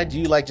beach guy? Do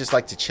you just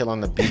like to chill on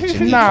the beach?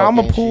 And eat Nah, I'm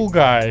a cocaine pool shit?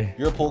 guy.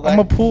 You're a pool guy? I'm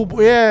a pool.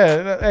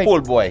 Yeah, like, Pool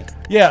boy.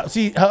 yeah.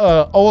 See, we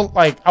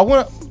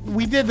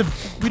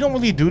don't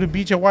really do the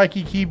beach at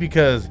Waikiki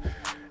because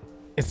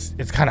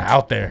it's kind of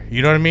out there.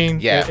 You know what I mean?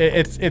 Yeah.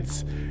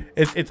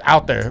 It's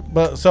out there.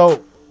 But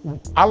so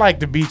I like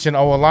the beach in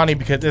Oaolani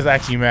because it's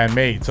actually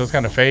man-made, so it's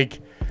kind of fake.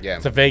 Yeah.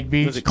 It's a fake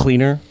beach. Was it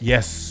cleaner?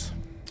 Yes.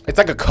 It's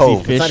like a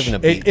cove. See It's not fish? even a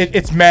beach. It's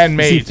You see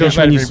man-made, so fish it's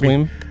not when you even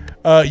big.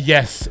 swim?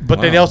 Yes,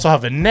 but they Wow. also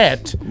have a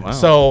net, Wow.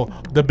 so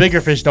the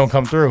bigger fish don't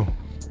come through.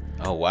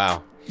 Oh,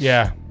 wow.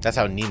 Yeah. That's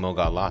how Nemo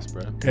got lost,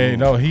 bro. Hey,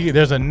 no,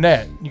 there's a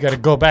net. You got to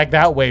go back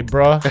that way,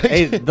 bruh.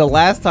 Hey, the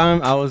last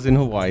time I was in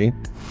Hawaii,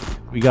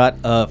 we got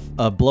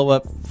a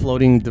blow-up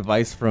floating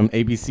device from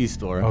ABC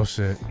store. Oh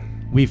shit.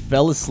 We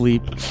fell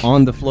asleep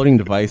on the floating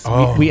device.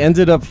 Oh. We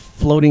ended up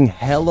floating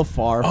hella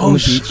far from the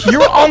beach. You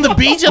were on the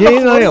beach at Yeah, the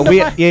yeah, floating We,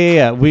 device?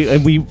 yeah.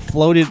 We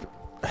floated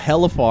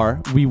hella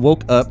far. We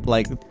woke up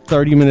like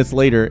 30 minutes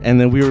later,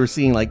 and then we were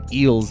seeing like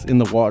eels in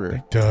the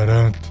water.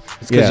 Dun-dun.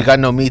 It's because you got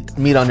no meat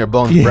on your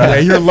bones, Yeah. bro. Yeah,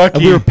 you're lucky.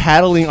 And we were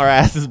paddling our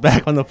asses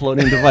back on the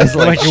floating device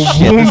like, Like a shit,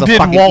 there's wounded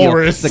fucking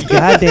walrus. Eel. It's a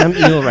goddamn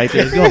eel right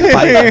there. It's gonna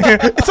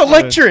bite. It's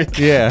electric.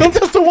 Yeah. Don't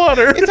touch the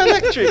water. It's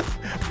electric.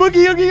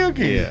 Boogie, oogie,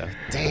 oogie. Yeah.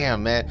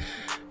 Damn, man.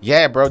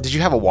 Yeah, bro. Did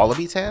you have a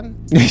wallaby tan?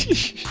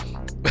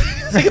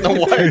 In the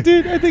water.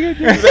 Dude, I think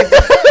I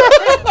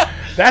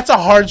did. That's a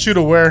hard shoe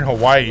to wear in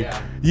Hawaii.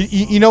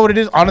 You know what it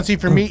is? Honestly,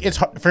 for me,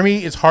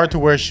 it's hard to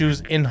wear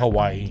shoes in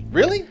Hawaii.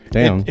 Really?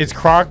 Damn. It's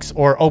Crocs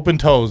or open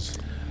toes.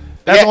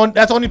 That's Yeah.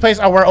 that's the only place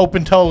I wear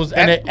open toes,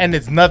 and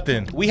it's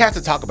nothing. We have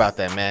to talk about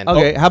that, man.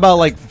 Okay, how about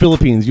like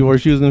Philippines? You wear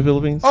shoes in the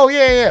Philippines? Oh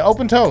yeah,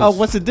 open toes. Oh,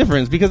 what's the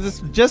difference? Because it's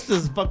just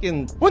as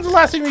fucking When's the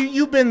last time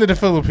you've been to the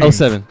Philippines?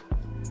 07.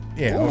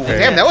 Yeah, Oh, okay.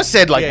 damn, that was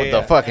said like Yeah, with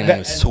yeah. the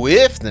fucking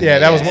Swift. And Yeah,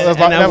 that was-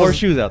 And I wore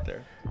shoes out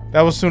there.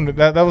 That was sooner.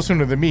 That was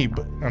sooner than me,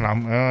 but and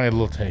I'm a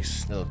little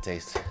taste. little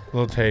taste.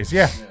 Little taste.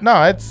 Yeah.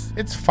 No,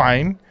 it's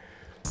fine.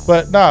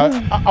 But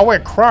no, I wear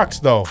Crocs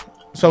though,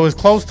 so it's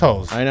closed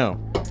toes. I know.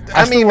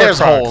 I still mean, wear there's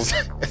Crocs.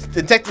 holes.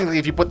 And technically,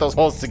 if you put those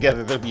holes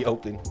together, they'll be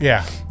open.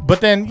 Yeah.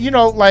 But then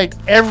like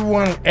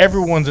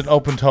everyone's in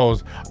open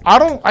toes.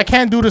 I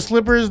can't do the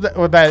slippers The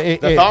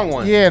thong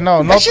one. Yeah,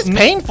 no, That's just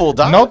painful,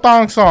 dog. No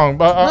thong song,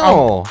 but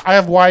No. I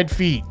have wide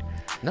feet.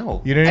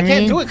 No, You know what I mean? I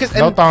can't do it because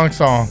no thong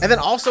song. And then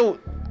also,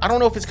 I don't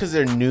know if it's because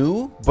they're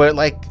new, but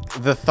like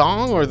the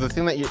thong or the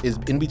thing that is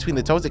in between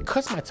the toes, it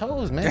cuts my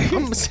toes, man.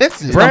 I'm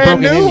sensitive. Brand Not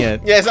broken new? in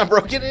yet. Yeah, it's not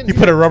broken in. You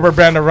put a rubber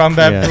band around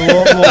that Yeah.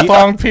 little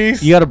thong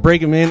piece. You got to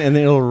break them in, and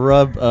then it'll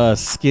rub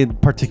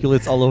skid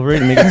particulates all over it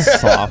and make it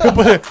soft.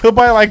 He'll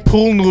buy like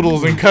pool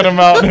noodles and cut them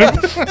out.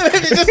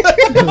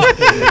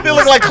 they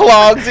look like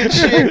clogs and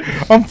shit.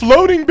 I'm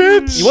floating,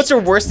 bitch. What's your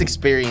worst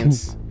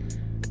experience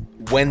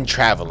when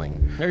traveling?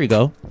 There you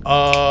go.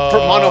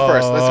 Mono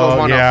first. Let's go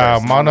mono yeah,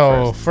 first.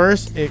 Mono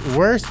first.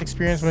 Worst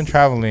experience when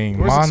traveling.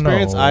 Worst mono.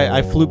 experience.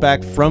 I flew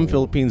back from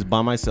Philippines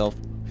by myself,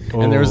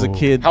 and there was a Oh.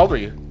 kid. How old were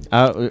you?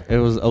 It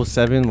was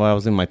 07 while I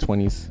was in my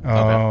 20s. Oh.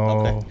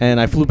 Okay. And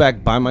I flew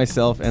back by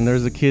myself, and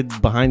there's a kid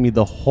behind me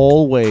the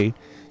whole way,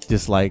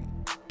 just like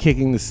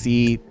kicking the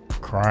seat,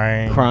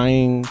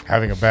 crying.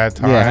 Having a bad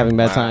time. Yeah, having a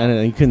bad time,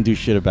 and he couldn't do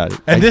shit about it.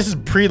 And Like, this is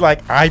pre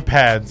like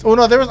iPads. Oh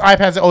no, there was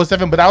iPads in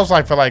 07, but that was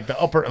like for like the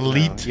upper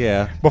elite.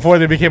 yeah, Before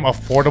they became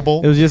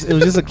affordable. it was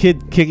just a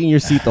kid kicking your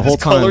seat the whole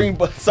Coloring time.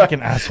 books.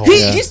 Fucking asshole.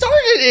 He started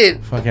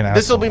it. Fucking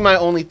This will asshole. be my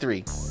only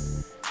 3.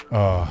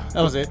 That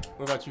was it.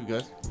 What about you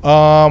guys?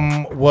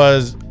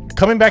 Was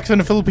coming back to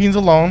the Philippines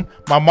alone.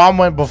 My mom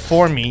went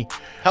before me.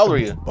 How old were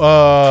you?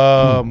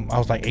 I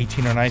was like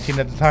 18 or 19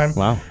 at the time.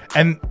 Wow.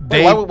 And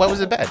Wait, why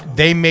was it bad?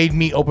 they made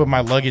me open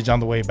my luggage on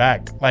the way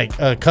back, like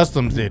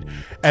customs did,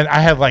 and I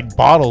had like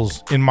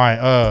bottles in my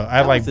I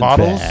had like Wasn't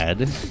bottles.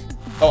 bad.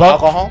 Oh, But-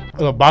 alcohol?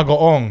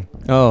 Bagoong.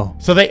 Oh,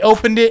 So they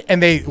opened it,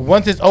 and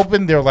once it's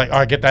open, they're like, "All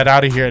right, get that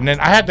out of here." And then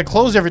I had to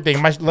close everything.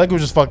 My leg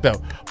was just fucked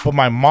up. But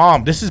my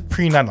mom, this is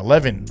pre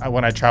 9/11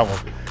 when I traveled.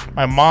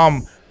 My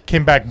mom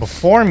came back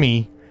before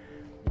me,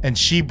 and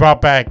she brought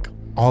back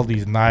all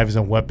these knives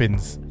and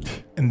weapons,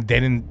 and they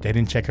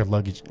didn't check her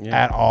luggage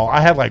at all.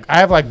 I have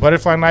like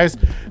butterfly knives.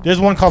 There's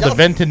one called the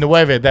Venta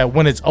Nueve that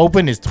when it's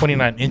open is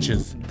 29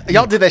 inches.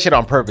 Y'all did that shit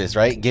on purpose,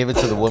 right? Gave it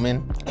to the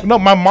woman. No,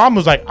 my mom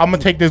was like, "I'm gonna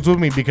take this with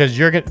me because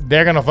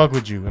they're gonna fuck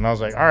with you," and I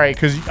was like, "All right,"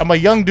 because I'm a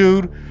young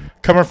dude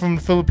coming from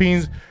the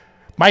Philippines.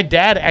 My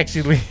dad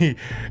actually,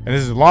 and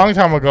this is a long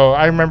time ago.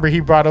 I remember he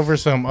brought over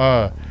some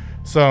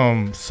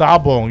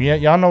sabong. Yeah,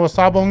 y'all know what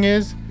sabong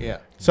is? yeah.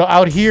 So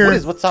out here,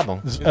 What's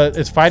sabong?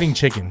 it's fighting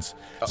chickens.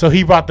 So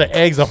he brought the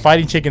eggs of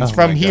fighting chickens Oh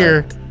from my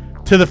here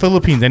to the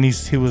Philippines, and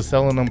he was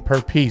selling them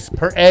per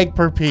egg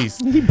per piece.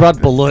 He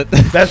brought bullet.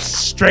 That's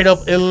straight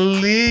up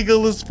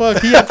illegal as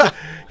fuck.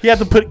 He had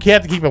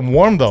to keep him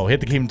warm though. He had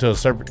to keep him to a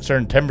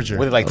certain temperature.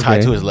 Were they like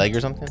tied to his leg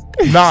or something?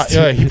 Nah,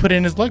 he put it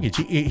in his luggage.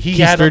 He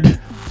had a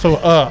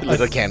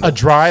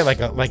dry like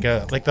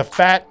the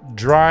fat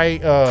dry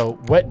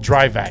wet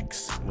dry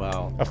vax.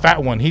 Wow. A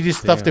fat one. He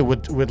just stuffed it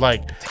with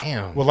like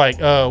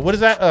what is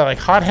that? Like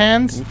hot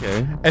hands.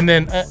 Okay. And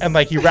then and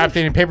like he wrapped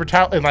it in paper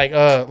towel and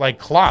like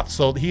cloth.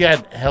 So he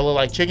had hella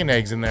like chicken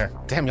eggs in there.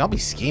 Damn, y'all be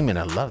scheming.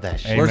 I love that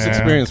shit. Hey, Worst man.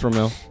 experience,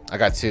 Romel. I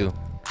got 2.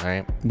 All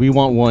right. We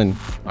want one.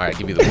 All right.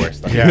 Give you the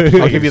worst. Yeah,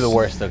 I'll give you the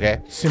worst.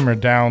 Okay. Simmer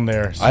down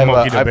there,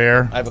 Smokey the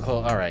Bear. I have a clue.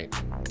 All right.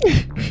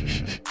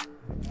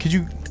 Could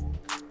you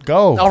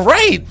go? All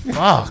right.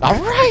 Fuck.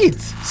 All right.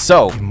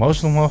 So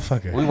Emotional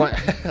motherfucker. we want.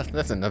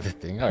 That's another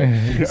thing. All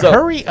right. So,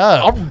 Hurry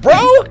up.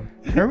 bro.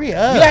 Hurry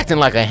up. You acting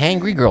like a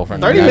hangry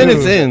girlfriend. 30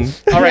 minutes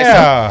in. All right.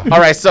 Yeah. All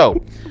right.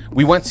 So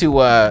we went to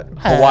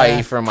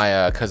Hawaii for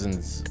my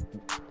cousin's.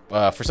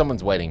 For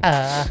someone's wedding,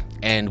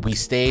 and we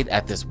stayed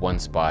at this one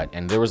spot,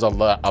 and there was a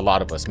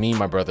lot of us. Me,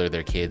 my brother,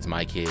 their kids,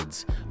 my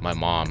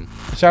mom.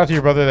 Shout out to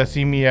your brother that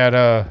see me at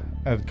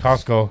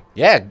Costco.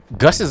 Yeah,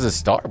 Gus is a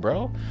star,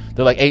 bro.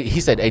 They're like, hey,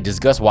 he said, hey, does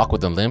Gus walk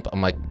with a limp? I'm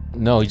like,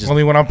 no, he just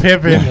Only when I'm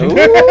pimping.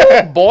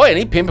 Ooh, boy, and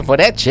he pimping for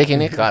that chicken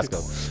at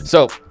Costco.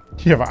 So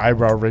You have an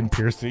eyebrow ring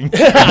piercing. Is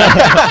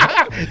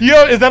that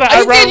an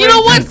eyebrow ring you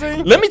know what?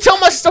 piercing? Let me tell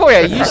my story.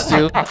 I used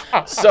to.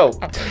 So,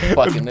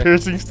 fucking. The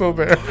piercing's still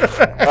there.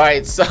 All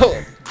right,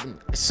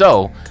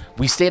 so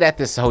we stayed at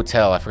this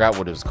hotel. I forgot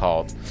what it was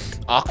called.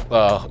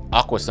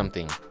 Aqua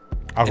something.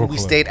 And we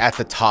stayed at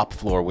the top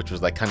floor, which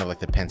was like kind of like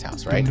the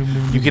penthouse, right?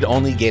 You could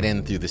only get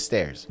in through the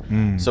stairs.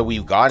 So we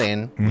got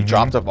in, we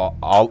dropped off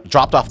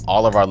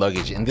all of our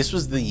luggage, and this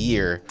was the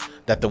year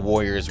that the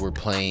Warriors were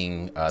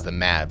playing the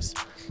Mavs,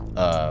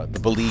 the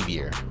Believe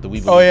year.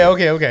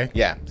 Okay.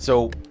 Yeah.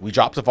 So we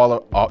dropped off all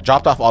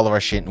of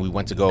our shit, and we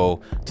went to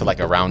go to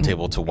like a round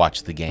table to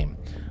watch the game,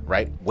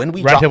 right? When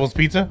we Round Table's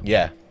Pizza?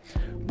 Yeah.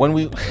 When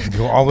we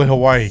go all in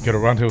Hawaii, get a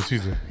Round Table's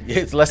Pizza.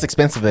 It's less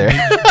expensive there.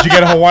 Did you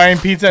get a Hawaiian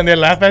pizza and they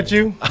laugh at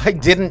you? I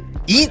didn't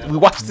eat. We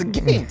watched the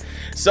game.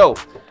 So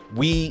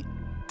we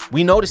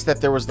noticed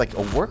that there was like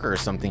a worker or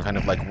something kind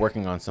of like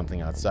working on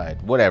something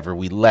outside. Whatever.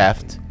 We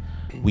left.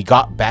 We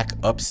got back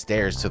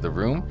upstairs to the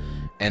room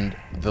and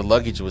the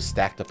luggage was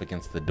stacked up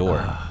against the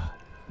door.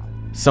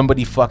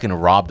 Somebody fucking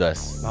robbed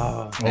us.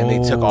 And they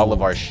took all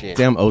of our shit.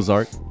 Damn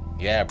Ozark.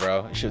 Yeah,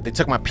 bro. They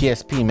took my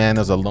PSP, man. It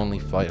was a lonely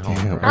flight home.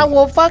 Damn. Bro. I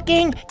will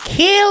fucking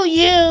kill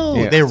you.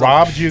 Yeah. They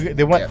robbed you.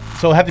 They went. Yeah.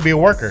 So it had to be a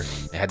worker.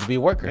 It had to be a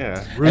worker. Yeah.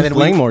 And Ruth then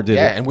Langmore did it.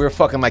 Yeah, and we were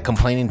fucking like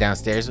complaining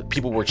downstairs.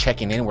 People were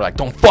checking in. We're like,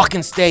 don't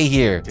fucking stay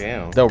here.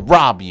 Damn. They'll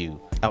rob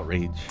you.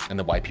 Outrage. And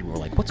the white people were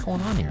like, what's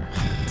going on here?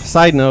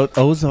 Side note,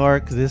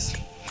 Ozark this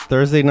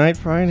Thursday night,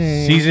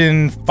 Friday.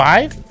 Season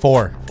 5?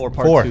 4.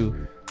 Part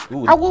 2.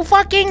 Ooh. I will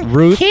fucking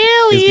Ruth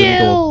kill is you. gonna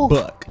go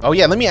buck. Oh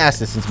yeah, let me ask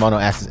this since Mono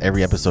asks this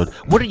every episode.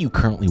 What are you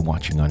currently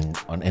watching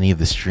on any of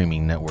the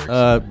streaming networks?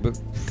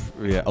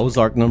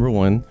 Ozark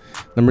 #1.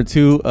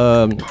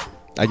 #2,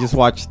 I just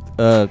watched.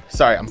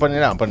 Sorry, I'm putting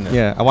it out.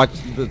 Yeah, I watched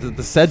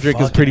the Cedric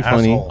is pretty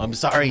funny. asshole. I'm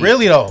sorry.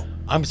 Really though?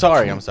 I'm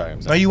sorry.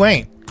 No, you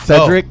ain't.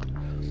 Cedric,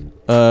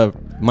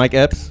 Mike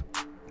Epps,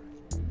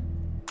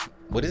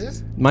 What is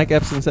this? Mike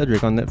Epps and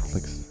Cedric on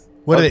Netflix.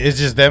 What is it? It's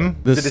just them?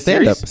 The Is it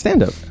a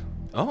stand up.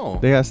 Oh.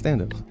 They got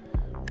stand-ups.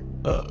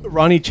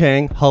 Ronnie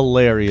Chang,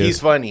 hilarious.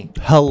 He's funny.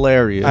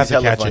 Hilarious. I have to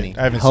hella catch funny. it.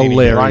 I haven't seen it.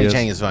 Hilarious. Ronnie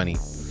Chang is funny.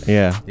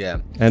 Yeah. Yeah.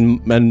 And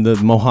the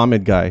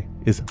Mohammed guy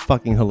is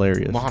fucking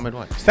hilarious. Mohammed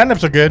what?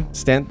 Stand-ups are good.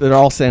 They're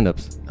all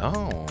stand-ups.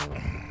 Oh.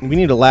 We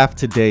need to laugh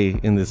today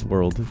in this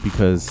world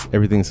because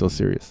everything's so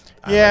serious.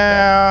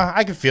 Yeah,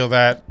 I can feel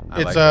that. I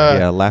It's like that.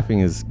 Yeah,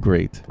 laughing is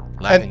great.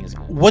 Laughing and is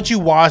good. what you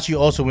watch, you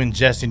also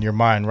ingest in your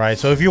mind, right?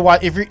 So if you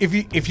watch,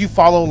 if you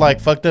follow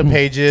like fucked up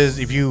pages,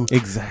 if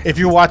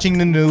you're watching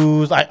the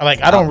news,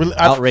 I don't really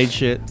outrage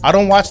shit. I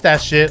don't watch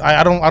that shit.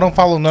 I don't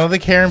follow none of the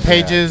Karen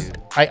pages.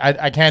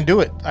 I can't do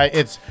it.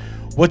 It's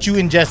what you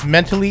ingest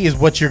mentally is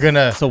what you're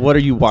gonna. So what are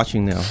you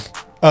watching now?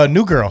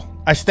 New Girl.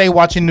 I stay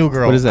watching New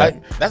Girl. What is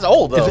that? That's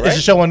old though, It's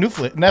a show on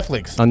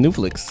Netflix. On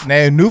Netflix.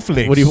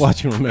 Netflix. What are you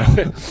watching,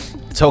 Romeo?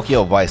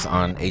 Tokyo Vice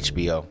on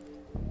HBO.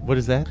 What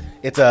is that?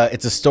 It's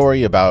a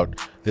story about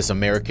this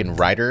American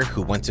writer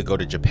who went to go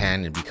to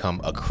Japan and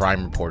become a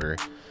crime reporter.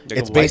 Like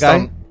it's a white based guy?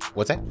 on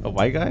what's that? A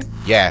white guy?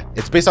 Yeah,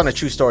 it's based on a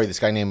true story. This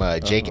guy named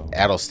Jake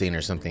Adelstein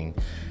or something,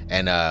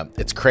 and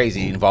it's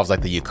crazy. It involves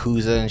like the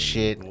Yakuza and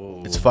shit.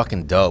 Whoa. It's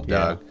fucking dope,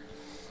 dog.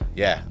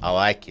 Yeah, I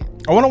like it.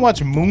 I want to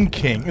watch Moon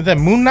King. Is that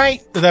Moon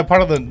Knight? Is that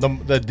part of the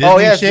Disney Oh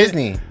yeah, it's shit?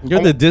 Disney.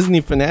 You're the Disney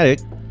fanatic.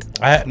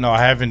 I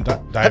haven't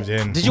dived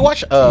in. Did you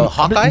watch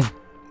Hawkeye?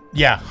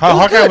 Yeah, was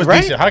Hawkeye good, was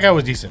right? decent. Hawkeye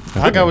was decent.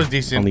 Hawkeye was I'll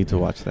decent. need to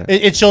watch that.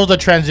 It shows the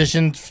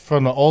transition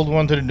from the old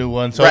one to the new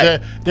one. So Right.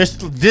 they're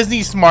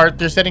Disney's smart.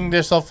 They're setting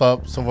themselves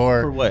up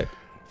For what?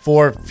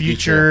 for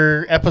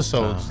future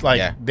episodes.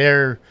 yeah.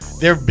 they're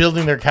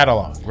building their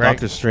catalog, right?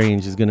 Doctor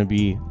Strange is gonna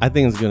be. I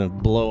think it's gonna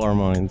blow our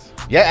minds.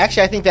 Yeah,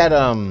 actually, I think that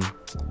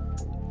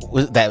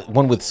was that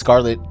one with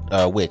Scarlet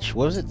Witch?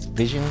 What was it?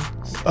 Vision?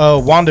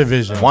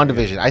 WandaVision.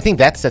 WandaVision. I think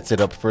that sets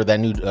it up for that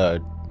new.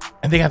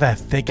 And they got that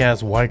thick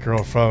ass white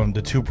girl from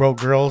the Two Broke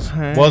Girls.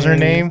 What was her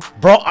name,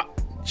 bro?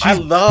 She's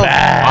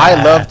bad.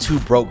 I love Two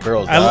Broke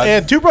Girls.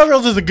 And Two Broke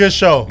Girls is a good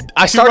show.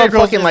 I Two Broke started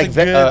Girls fucking is like a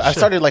good I show.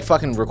 started like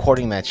fucking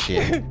recording that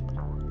shit.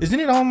 Isn't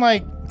it on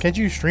like? Can't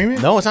you stream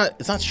it? No, it's not.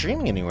 It's not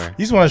streaming anywhere.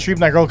 You just want to stream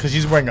that girl because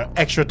she's wearing an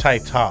extra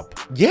tight top.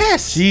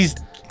 Yes,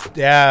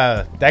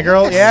 Yeah, that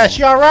girl. Yeah,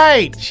 she all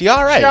right. she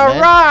all right. She all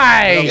man.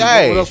 right.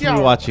 Okay. What else are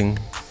we watching?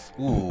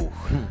 Ooh.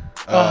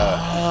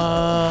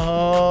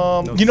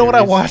 You know what?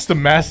 I watched The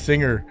Masked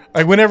Singer.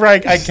 Like whenever I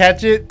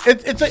catch it,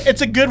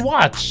 it's a good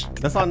watch.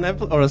 That's on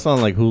Netflix or it's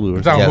on like Hulu or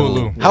It's on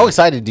something. Hulu. How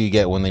excited do you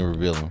get when they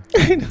reveal them?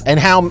 And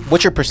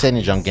what's your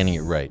percentage on getting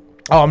it right?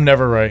 Oh, I'm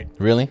never right.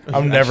 Really?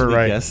 I'm never Actually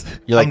right. guess.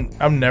 You're like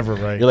I'm never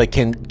right. you're like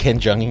Ken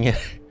Junging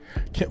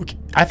it.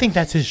 I think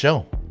that's his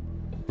show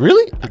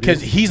Really?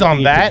 because he's on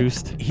He that.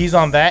 produced? He's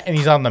on that, and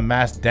he's on The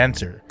Masked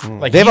Dancer.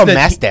 Like They have he's a the-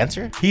 masked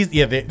dancer? He's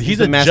He's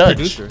a the mass judge.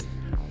 producer.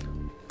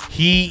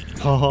 He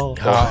Oh.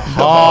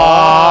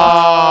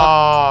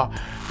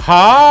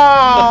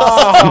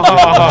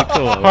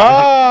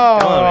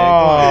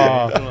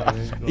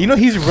 You know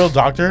he's a real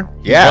doctor.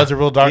 Yeah. He was a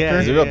real doctor.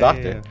 He's a real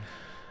doctor.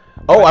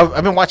 Oh,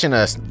 I've been watching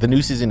the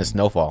new season of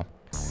Snowfall.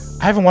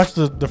 I haven't watched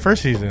the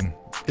first season.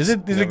 Is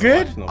it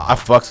good? I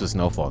fucks with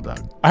Snowfall, dog.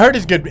 I heard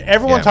it's good.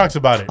 Everyone Yeah. talks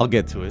about it. I'll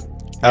get to it.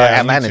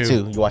 Yeah, Atlanta me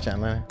too. You watch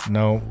Atlanta?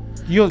 No,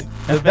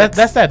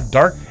 that's that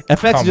dark.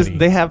 FX comedy. just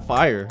they have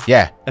fire.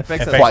 Yeah.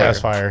 FX, FX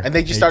has fire. And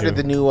they just started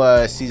the new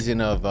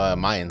season of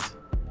Mayans.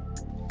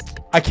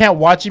 I can't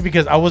watch it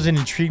because I wasn't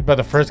intrigued by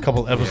the first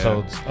couple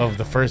episodes of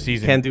the first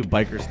season. Can't do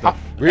biker stuff.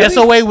 Really?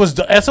 SOA was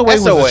the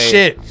SOA.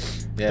 shit.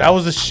 Yeah. That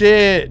was the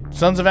shit.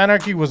 Sons of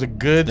Anarchy was a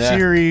good Yeah.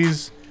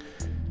 series.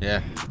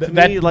 Yeah. To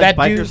me, like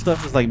biker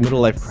stuff is like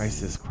middle life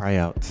crisis, cry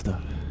out stuff.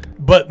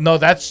 But no,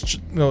 that's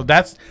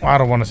I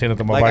don't want to say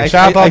nothing about Like, bikers.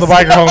 Shout out to all the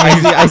biker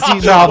homies. I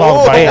see Shout out to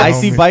all the biker Hey, I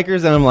see homies. bikers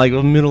and I'm like,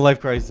 well, middle life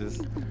crisis.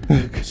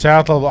 Shout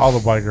out to all the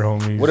biker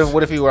homies.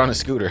 What if you were on a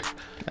scooter?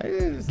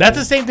 That's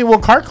the same thing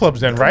with car clubs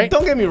then, right?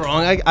 Don't get me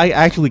wrong. I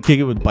actually kick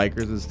it with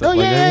bikers and stuff Oh,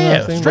 like yeah, that. You know yeah,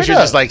 what I'm saying? straight You're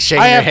up. just like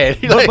shaking I your have-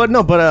 head.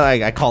 But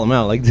I call them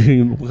out. Like,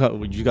 dude,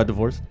 you got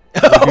divorced?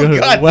 Oh, God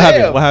what damn.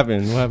 happened? What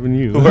happened? What happened to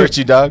you? Who hurt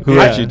you, dog? Who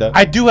Yeah. hurt you, dog?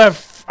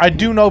 I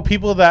do know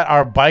people that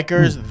are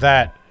bikers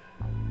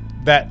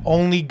that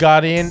only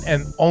got in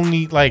and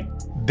only like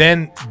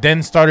then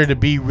started to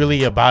be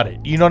really about it.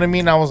 You know what I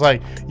mean? I was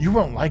like, you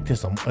weren't like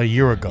this a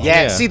year ago.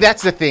 Yeah, Yeah. see,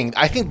 that's the thing.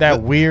 I think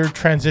That weird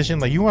transition,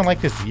 like you weren't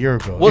like this a year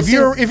ago. Well,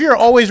 if you're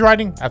always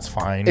riding, that's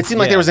fine. it seemed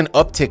like Yeah. there was an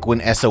uptick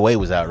when SOA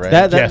was out, right?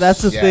 Yes.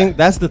 That's the Yeah. thing.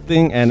 That's the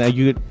thing. And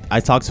I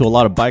talk to a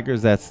lot of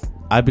bikers.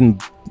 I've been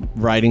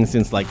riding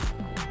since like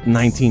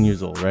 19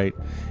 years old, right?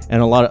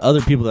 And a lot of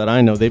other people that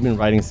I know, they've been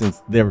riding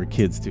since they were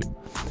kids too.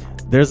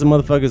 There's some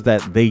motherfuckers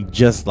that they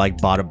just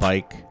like bought a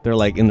bike. They're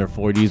like in their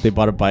 40s. They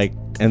bought a bike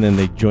and then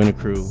they join a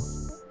crew.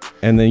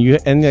 And then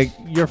like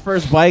your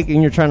first bike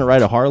and you're trying to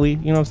ride a Harley.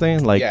 You know what I'm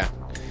saying? Like, Yeah.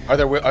 Are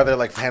there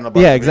like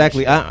handlebars? yeah,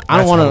 exactly. I don't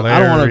That's want to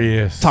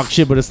hilarious. talk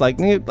shit, but it's like,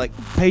 nigga, like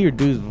pay your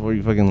dues before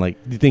you fucking like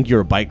you think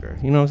you're a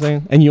biker. You know what I'm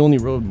saying? And you only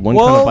rode one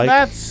kind well, of bike.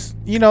 that's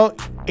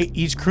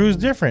each crew is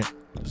different.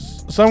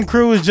 Some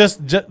crew is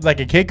just like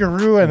a kicker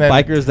crew, and then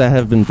Bikers that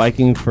have been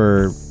biking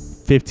for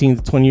 15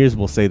 to 20 years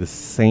will say the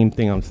same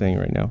thing I'm saying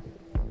right now.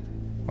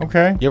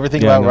 okay, You ever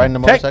think Yeah, about no. riding a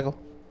motorcycle?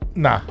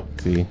 nah.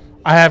 See,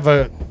 I had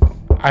a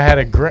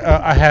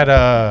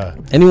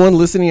anyone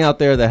listening out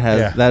there that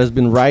Yeah. has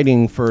been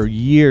riding for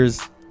years,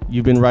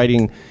 you've been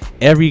riding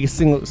every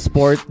single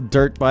sport,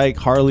 dirt bike,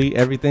 Harley,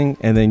 everything,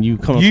 and then you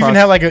come you across. even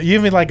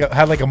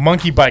had like a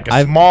monkey bike, a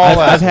I've small.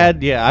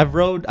 I've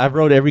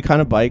rode every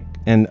kind of bike,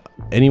 and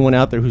anyone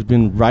out there who's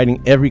been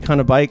riding every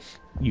kind of bike,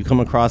 you come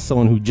across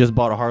someone who just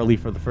bought a Harley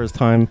for the first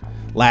time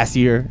last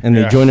year, and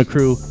they Yeah. join a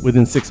crew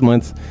within 6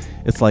 months.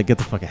 It's like, get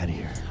the fuck out of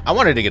here. I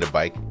wanted to get a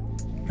bike.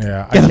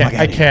 Yeah, Get the fuck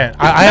I outta can't.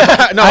 I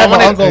have, No, I have I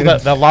an wanna- uncle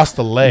that lost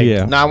a leg.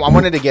 Yeah. No, I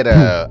wanted to get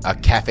a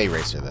cafe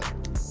racer though,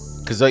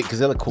 because they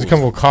look cool. Does it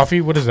come with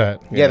coffee? What is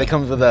that? Yeah, they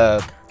comes with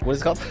a what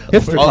is it called?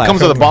 Hipster Oh, it class.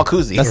 comes with a ball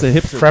koozie. That's a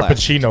hipster class.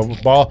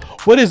 Frappuccino ball.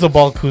 What is a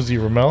ball koozie,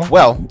 Ramel?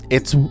 Well,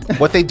 it's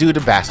what they do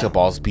to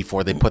basketballs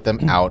before they put them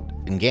out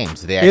in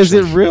games. They Is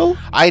it actually- real?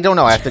 I don't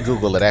know. I have to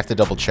Google it. I have to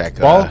double check.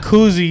 Ball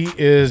koozie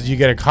is you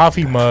get a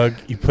coffee mug,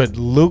 you put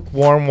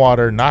lukewarm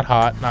water, not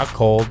hot, not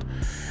cold,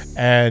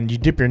 and you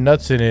dip your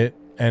nuts in it,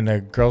 and a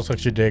girl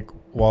sucks your dick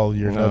while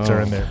your nuts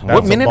are in there. What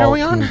That's a minute are ball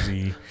we on?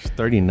 koozie.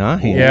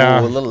 39.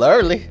 Yeah. Ooh, a little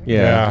early.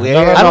 Yeah. Yeah.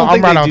 No, no, I don't I'm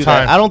think right they on do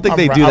time. that. I don't think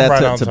they I'm do right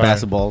that on to time.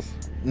 basketballs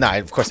Nah,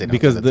 of course they don't.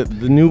 because the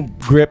new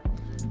grip.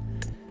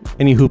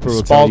 Any hooper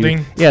will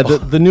Spalding? tell you. Yeah,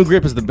 the new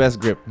grip is the best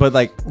grip. But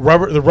like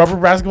The rubber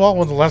basketball?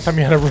 When's the last time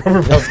you had a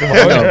rubber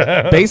basketball?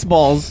 no,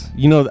 baseballs,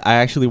 I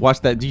actually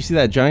watched that. Do you see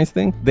that Giants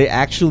thing? They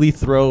actually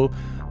throw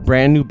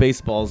brand new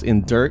baseballs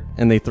in dirt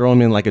and they throw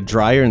them in like a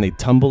dryer and they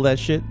tumble that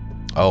shit.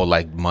 Oh,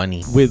 like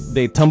money.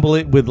 They tumble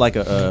it with like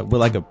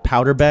a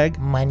powder bag.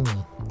 Money.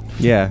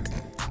 Yeah.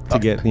 to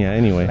get. Yeah.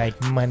 Anyway.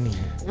 Like money.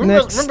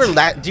 Remember,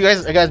 Next. do are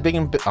you guys big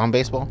on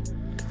baseball?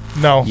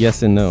 No.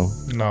 Yes and no.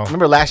 No.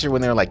 Remember last year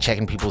when they were like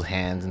checking people's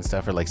hands and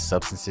stuff for like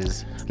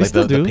substances, They like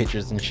still the do.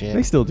 pitchers and shit.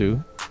 They still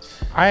do.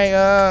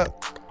 I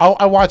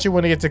watch it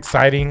when it gets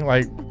exciting,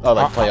 like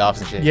Playoffs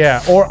and shit.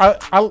 yeah. Or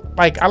I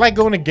like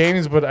going to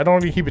games, but I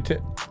don't really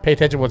pay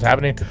attention to what's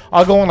happening.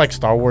 I'll go on like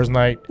Star Wars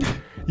night.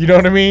 You know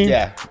what I mean?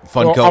 Yeah.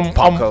 Or Funko,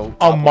 Popco.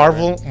 on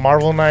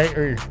Marvel night,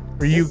 or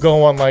you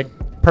go on like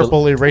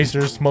purple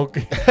eraser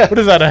smoking. What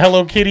is that? A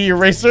Hello Kitty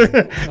eraser?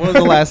 What was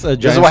the last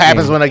Giants This is what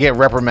happens game? when I get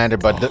reprimanded.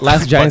 But the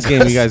Last Giants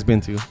game you guys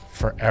been to?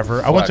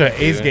 Forever. I went to an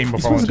A's dude. game You're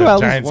before I supposed went to to go a at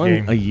least Giants one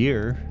game. a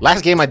year.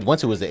 last game I went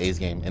to was the A's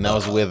game, and that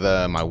was with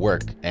my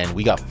work, and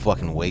we got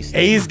fucking wasted.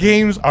 A's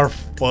games are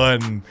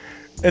fun.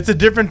 It's a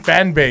different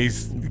fan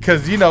base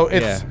because you know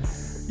it's.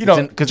 You know,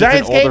 'cause it's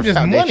Giants an older games is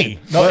foundation. money.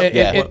 No,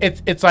 Yeah.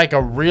 it's like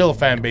a real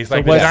fan base.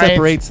 Like What the Giants,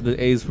 separates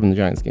the A's from the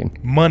Giants game?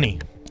 money.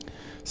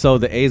 So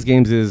the A's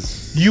games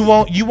is You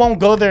won't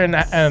go there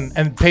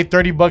and pay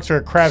 $30 for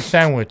a crab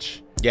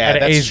sandwich. Yeah, at an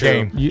that's A's true.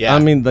 game. Yeah. I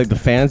mean, like the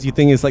fans. You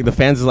think it's like the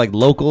fans is like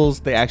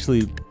locals? They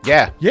actually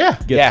Yeah. Yeah,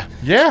 get Yeah.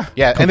 yeah.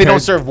 Yeah. And they Compared- don't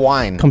serve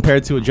wine.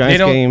 compared to a Giants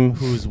don't- game.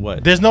 Who's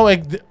what? There's no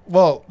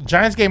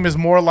Giants game is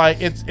more like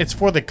it's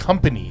for the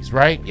companies,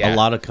 right? Yeah. A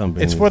lot of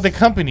companies. It's for the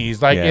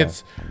companies. Like Yeah.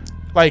 it's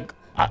like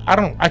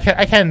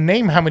I can't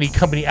name how many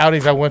company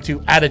outings I went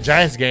to at a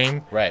Giants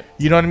game. Right.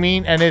 You know what I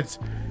mean? And it's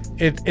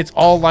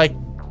all like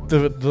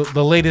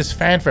the latest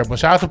fanfare. But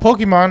shout out to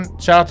Pokemon.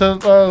 Shout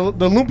out to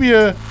the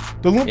Lumpia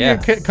Yeah.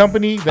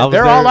 company. I was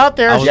They're all out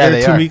there. I was Yeah, there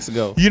they 2 are. weeks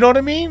ago. You know what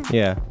I mean?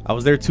 Yeah, I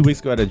was there 2 weeks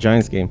ago at a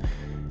Giants game.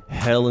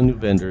 Hella new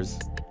vendors.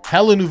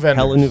 Hella new vendors.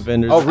 Hella new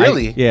vendors. Oh,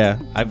 really?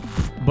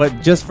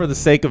 But just for the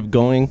sake of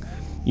going,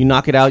 you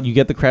knock it out. You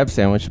get the crab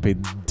sandwich. I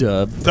paid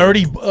dub.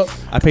 $30.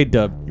 I paid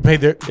dub. You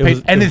paid their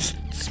was- and it it's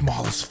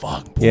small as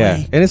fuck. Boy. Yeah,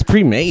 and it's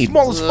pre-made.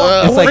 Small as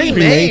fuck. It's like boy.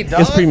 pre-made. It's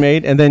dog.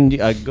 pre-made, and then you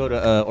go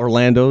to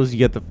Orlando's. You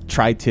get the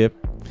tri-tip.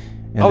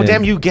 and Oh then-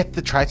 damn! You get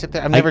the tri-tip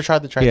there? I've never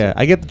tried the tri-tip. Yeah,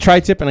 I get the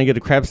tri-tip and I get a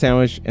crab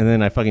sandwich, and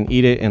then I fucking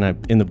eat it, and I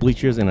in the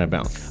bleachers, and I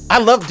bounce. I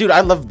love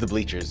the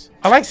bleachers.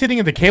 I like sitting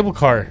in the cable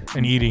car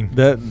and eating.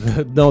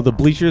 The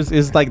bleachers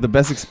is like the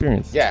best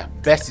experience. Yeah,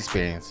 best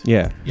experience.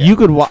 Yeah. You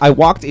could. I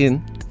walked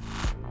in,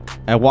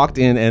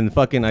 and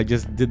fucking I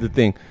just did the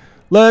thing.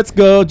 Let's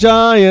go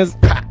Giants.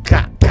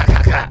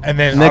 And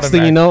then Next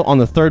thing you automatic. know, on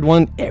the third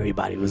one,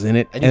 everybody was in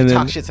it. And you then,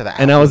 talk shit to the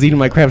And I was eating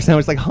my crab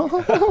sandwich like, I'm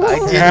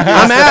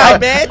I'm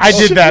out, bitch. I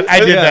did that. I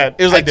did Yeah. that.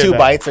 It was I like did 2 that.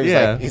 bites. So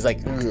Yeah. he's like,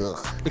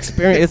 ugh.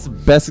 experience. It's the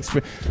best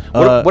experience.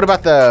 What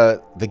about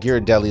the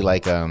Ghirardelli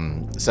like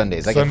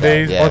Sundays? I get that,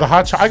 Sundays yeah. or the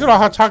hot. I go to a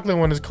hot chocolate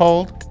when it's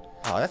cold.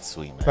 Oh, that's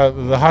sweet,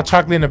 man. The hot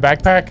chocolate in the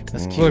backpack.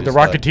 That's Look cute like the as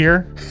fuck.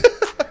 Rocketeer.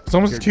 It's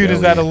almost as cute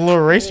as that a little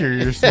eraser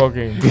you're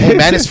smoking. Hey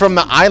man, it's from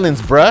the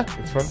islands, bruh.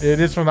 It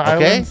is from the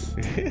Okay. islands.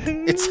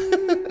 It's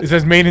It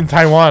says made in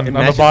Taiwan on the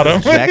matches bottom.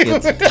 his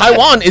jackets.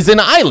 Taiwan is an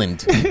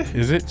island.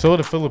 Is it? So are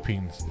the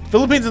Philippines.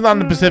 Philippines is not in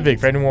the Pacific.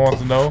 If anyone wants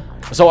to know,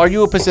 So are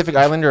you a Pacific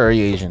Islander or are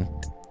you Asian?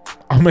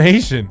 I'm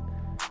Asian.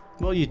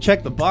 Well, you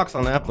check the box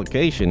on the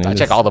application. and I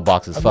check it's- all the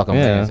boxes. Fuck them.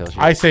 Yeah.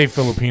 I say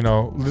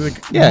Filipino. Like,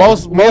 Yeah,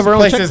 most we have our own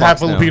places have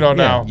checkbox now. Filipino Yeah.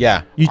 now.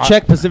 Yeah. You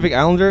check Pacific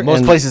Islander. Most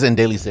and- places in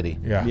Daly City.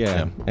 Yeah.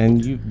 Yeah,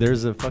 and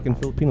there's a fucking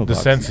Filipino The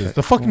box. census.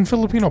 The fucking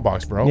Filipino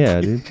box, bro. Yeah,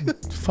 dude.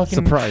 Fucking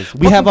Surprise.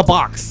 We have a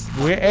box.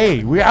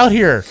 We're out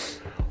here.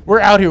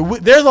 We're out here.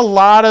 There's a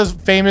lot of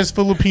famous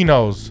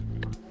Filipinos.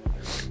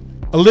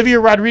 Olivia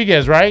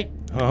Rodriguez, right?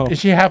 Oh. Is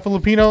she half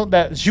Filipino?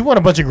 That she won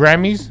a bunch of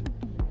Grammys.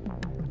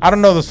 I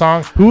don't know the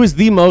song. Who is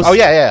the most? Oh,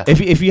 yeah.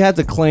 If you had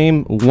to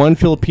claim one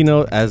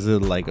Filipino as a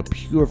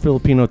pure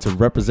Filipino to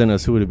represent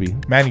us, who would it be?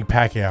 Manny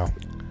Pacquiao.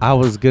 I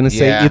was gonna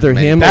say Yeah, either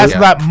Manny him. That's or,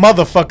 that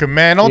motherfucker,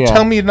 man. Don't Yeah.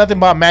 tell me nothing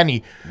about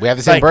Manny. We have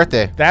the same Like,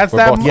 birthday. that's We're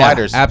that both mo-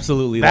 fighters.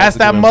 absolutely. That's a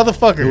that good one.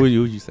 motherfucker. Who would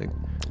you say?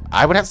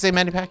 I would have to say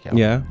Manny Pacquiao.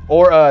 Yeah,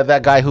 Or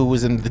that guy who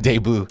was in the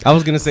debut. I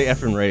was gonna say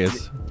Efren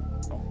Reyes.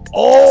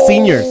 Oh,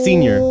 Senior,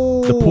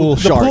 the pool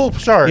The shark. pool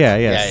shark. Yeah,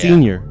 Yeah.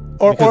 senior.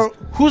 Or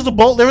who's the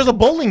bowl? There was a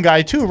bowling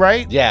guy too,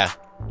 right? Yeah.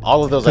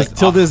 All of those. Because Like,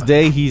 till this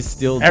day, he's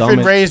still Efren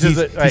dominant. Reyes is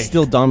He's- a- like- he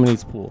still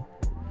dominates pool.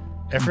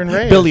 Efren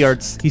Reyes.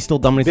 Billiards. He still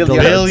dominates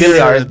Billiards.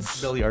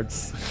 billiards.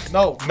 Billiards.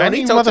 No,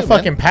 Manny Nito too,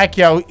 motherfucking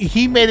Pacquiao.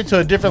 He made it to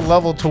a different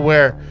level to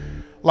where,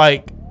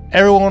 like,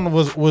 everyone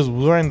was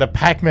wearing the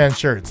Pac-Man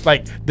shirts.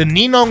 Like the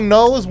Ninong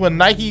knows when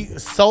Nike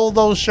sold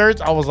those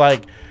shirts, I was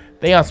like,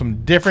 they on some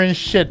different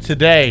shit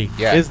today.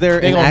 yeah. Is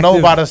there They an gonna know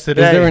about us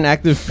today. Is there an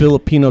active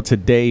Filipino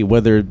today,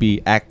 whether it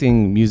be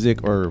acting, music,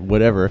 or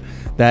whatever,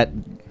 that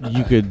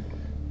you could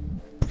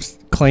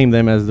claim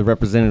them as the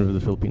representative of the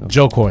Filipinos?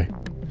 Joe Coy.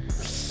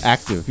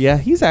 Active. Yeah,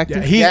 he's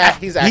active. He's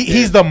active.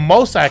 He's the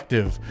most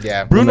active.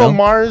 Yeah. Bruno Bruno.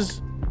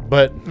 Mars,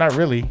 but not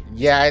really.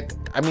 Yeah.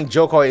 I mean,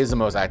 Joe Coy is the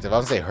most active. I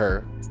would say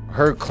her.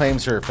 Her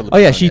claims her Filipino. Oh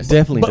yeah, she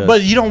definitely does.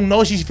 But you don't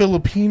know she's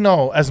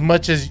Filipino as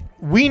much as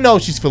we know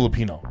she's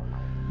Filipino.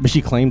 But she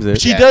claims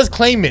it. She Yeah. does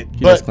claim it. She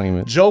does but claim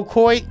it. Joe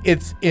Coy,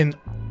 it's in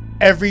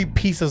every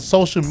piece of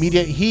social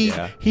media.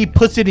 He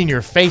puts it in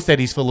your face that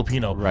he's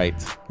Filipino. Right.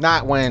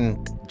 Not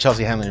when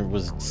Chelsea Handler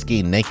was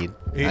skiing naked.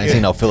 I ain't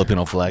seen no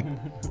Filipino flag.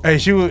 Hey,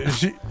 she was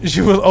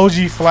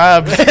OG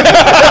Flabs.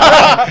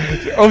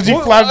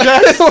 OG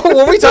Flapjacks.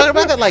 Were we talking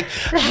about that? Like,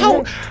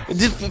 how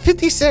did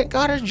 50 Cent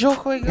got her? Joe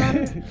Coy got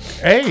her?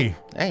 Hey,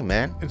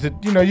 Man.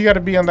 you got to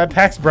be on that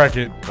tax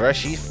bracket.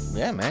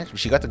 Bruh, man.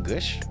 She got the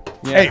gush.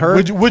 Yeah,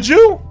 Hey, would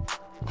you?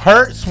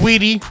 Her,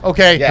 sweetie.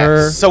 Okay. Yeah.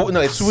 Her, It's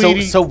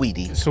sweetie. so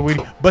weedy.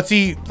 sweetie. But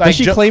see, like, Does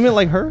she claim it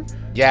like her?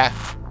 Yeah.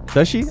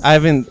 Does she? I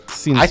haven't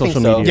seen I think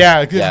social so. media.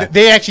 Yeah, 'cause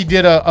they actually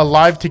did a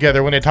live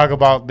together when they talk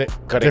about their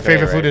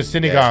favorite food right? is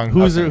sinigang.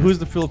 Who's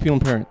the Filipino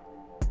parent?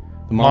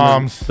 The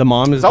Moms. The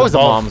mom is. It's always the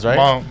Both- moms,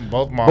 right?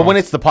 both moms. But when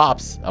it's the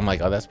pops, I'm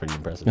like, oh, that's pretty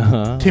impressive.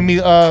 Timmy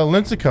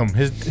Lincecum,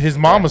 his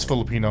mom was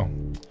Filipino.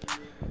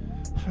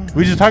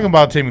 We just talking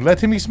about Timmy. Let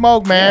Timmy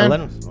smoke, Yeah, man. let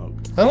him smoke.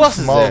 Let Who him else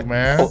is smoke, there?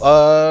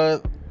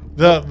 man.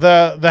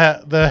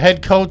 The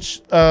head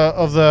coach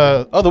of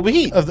the The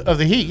Heat. of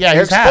the Heat. Yeah, Eric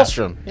he's half.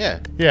 Spoelstra. Yeah.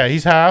 Yeah,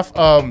 he's half.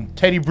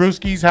 Teddy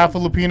Bruschi's half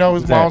Filipino.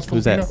 His mom's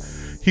Who's Filipino.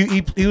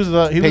 that? He was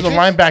the Patriots?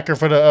 linebacker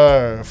for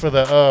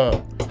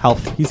the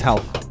Half. He's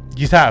half.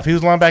 he's half. He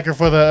was linebacker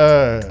for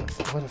the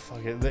what the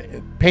fuck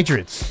the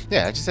Patriots.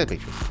 Yeah, I just said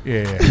Patriots.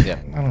 Yeah. Yeah.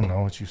 I don't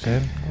know what you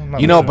said. I'm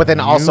not You know, listening but then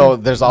to also, you.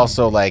 there's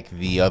also like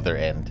the other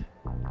end.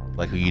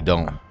 Like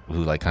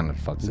who like kind of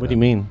fucks it What up. do you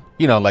mean?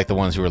 You know, like the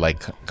ones who are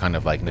like kind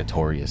of like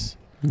notorious.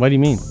 What do you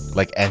mean?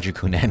 Like Andrew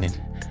Cunanan.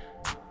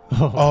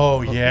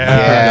 Oh yeah,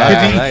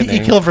 Yeah. 'Cause he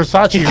killed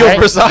Versace. He killed right?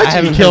 Versace. I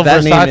haven't killed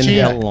heard that name Versace. in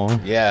hell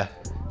long. Yeah.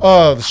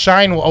 The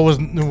Shine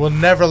will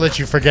never let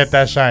you forget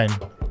that Shine.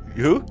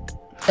 Who?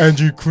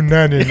 Andrew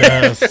Cunanan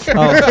ass.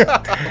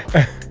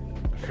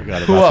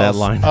 Forgot Who about else? that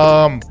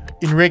line.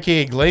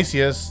 Enrique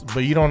Iglesias,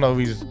 but you don't know if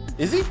he's.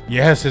 Is he?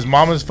 Yes, his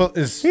mom is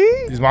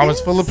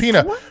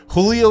Filipina.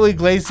 Julio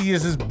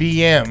Iglesias'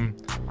 BM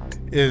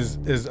is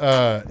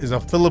a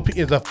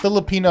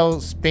Filipino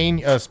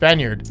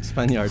Spaniard,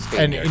 Spaniard.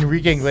 and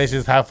Enrique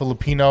Iglesias half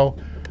Filipino.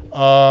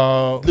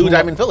 Lou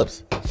Diamond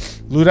Phillips.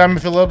 Lou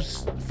Diamond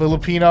Phillips,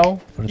 Filipino.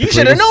 You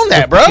should have known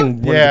that, bro. One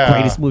of Yeah. the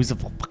greatest movies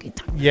of all fucking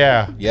time.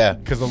 Yeah, Yeah.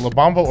 because of La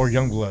Bamba or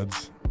Young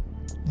Bloods.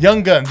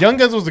 Young Guns. Young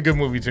Guns was a good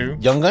movie too.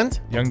 Young Guns?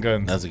 Young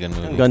Guns. That's a good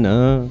movie.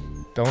 Gonna.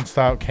 Don't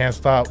Stop, Can't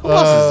Stop. Who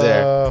else is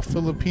there?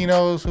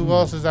 Filipinos. Who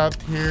else is out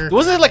here?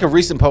 Wasn't there like a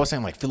recent post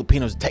saying like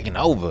Filipinos taking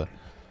over?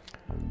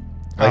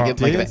 Like,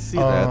 Didn't see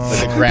that. like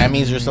the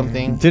Grammys or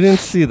something? Didn't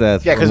see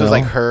that. Yeah, because it was no.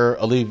 like her,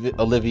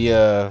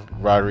 Olivia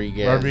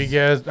Rodriguez.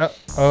 Rodriguez.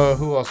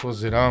 Who else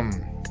was it?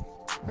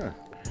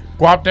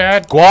 Guap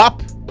Dad.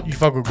 Guap. You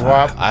fuck with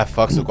Guap. I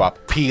fucks with Guap.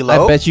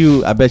 Pilo.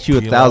 I bet you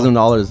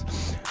 $1,000.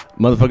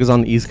 Motherfuckers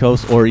on the East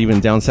Coast or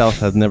even down south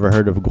have never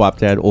heard of Guap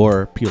Dad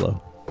or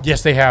Pilo.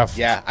 Yes, they have.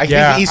 Yeah, I think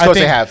the East Coast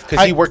they have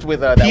because he worked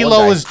with that one Pilo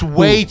guy. is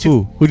way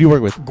too Who do you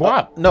work with?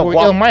 Guap. No, With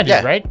Guap. Ill-Minded,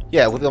 Yeah. right?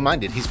 Yeah, with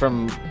Ill-Minded. He's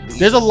from.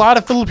 There's a lot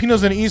of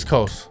Filipinos in the East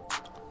Coast.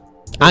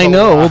 I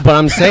know, but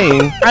I'm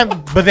saying.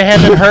 But they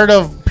haven't heard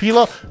of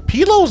Pilo.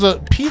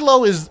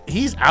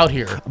 He's out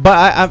here.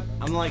 But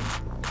I'm like,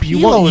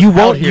 Pilo is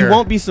out here. you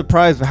won't be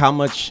surprised at how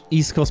much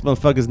East Coast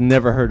motherfuckers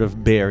never heard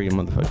of Bay Area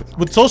motherfuckers.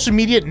 With social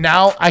media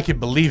now, I can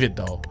believe it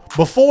though.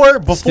 Before,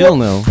 Still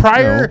no.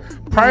 prior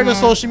to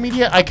social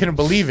media, I couldn't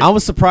believe it. I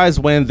was surprised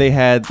when they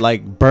had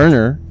like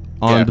Burner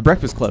on Yeah. The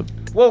Breakfast Club.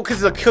 Well,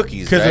 because of the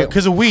cookies, right?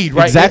 Because of weed,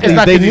 right? Exactly. It's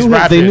not They 'cause he's knew him, they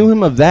rapping. knew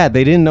him of that.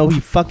 They didn't know he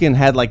fucking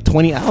had like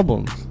 20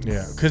 albums.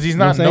 Yeah, because he's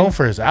know what not I'm saying? known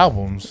for his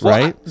albums. Well,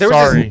 right?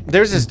 Sorry.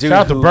 There's this dude.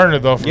 Shout out to who- Burner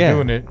though for Yeah.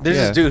 doing it. There's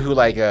Yeah. this dude who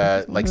like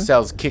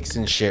sells kicks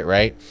and shit,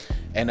 right?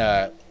 And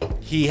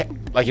he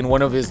like in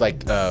one of his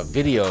like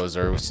videos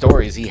or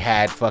stories, he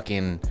had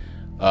fucking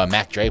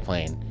Mac Dre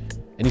playing,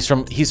 and he's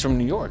from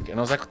New York, and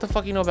I was like, what the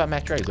fuck you know about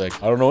Mac Dre? He's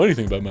like, I don't know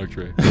anything about Mac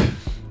Dre.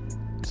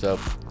 So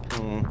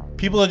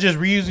People are just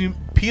reusing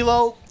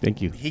Pilo. Thank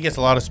you. He gets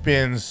a lot of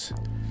spins.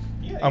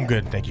 I'm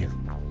good, thank you.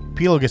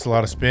 Pilo gets a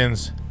lot of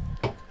spins.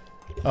 you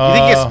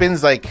think he gets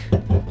spins like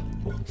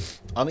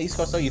on the East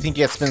Coast though? You think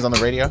he gets spins on the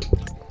radio?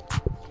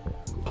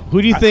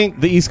 Who do you think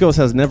the East Coast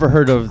has never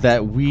heard of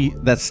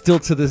that still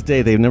to this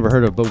day they've never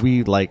heard of, but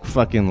we like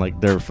fucking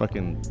like they're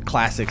fucking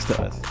classics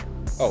to us?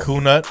 Cool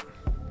Nut.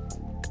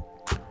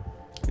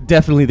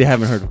 Definitely they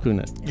haven't heard of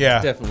Kunut.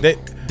 Yeah, Definitely.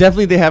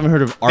 Definitely they haven't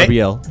heard of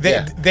RBL.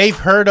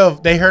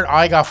 They heard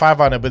I Got Five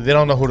on it, but they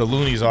don't know who the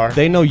Loonies are.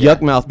 They know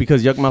Yuck Mouth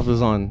because Yuck Mouth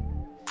was on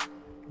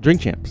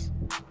Drink Champs.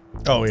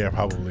 Oh yeah,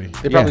 probably.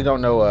 They probably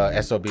don't know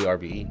SOB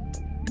RBE.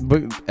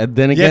 But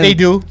then again, Yeah, they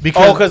do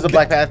Because of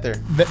Black Panther.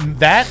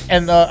 that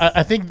and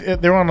I think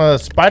they're on a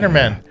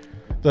Spider-Man.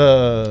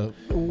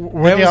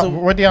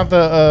 Were they on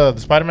the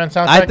Spider-Man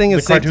soundtrack? I think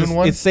it's the safe cartoon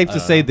one. it's safe to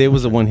say they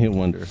was a one-hit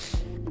wonder.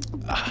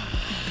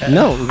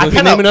 No, I name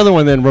kinda- another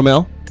one then,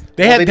 Romel.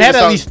 They had, they they had did a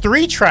at song- least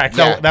 3 tracks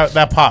Yeah.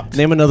 that popped.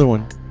 Name another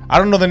one. I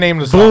don't know the name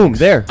of the Boom, songs.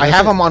 there. I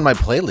have them on my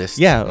playlist.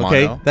 Yeah,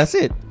 okay. Mono. That's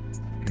it.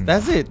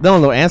 That's it.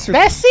 No, answer.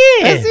 That's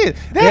it. That's it.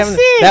 They That's haven't-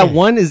 it. That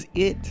one is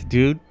it,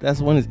 dude.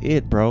 That's one is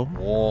it, bro.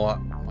 Well,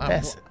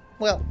 That's-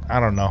 well, I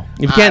don't know.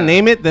 If you can't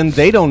name it, then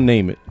they don't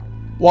name it.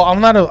 Well,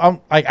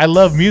 I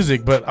love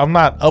music, but I'm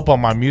not up on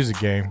my music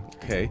game.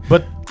 Okay.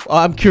 But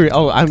I'm curious.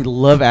 Oh, I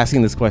love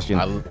asking this question.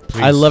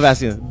 I love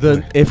asking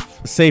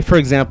if, say, for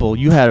example,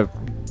 you had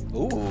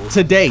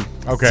today.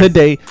 Okay.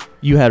 Today,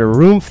 you had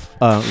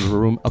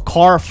a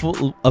car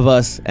full of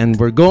us, and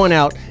we're going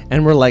out,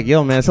 and we're like,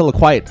 yo, man, it's a little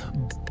quiet.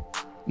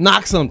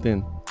 Knock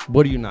something.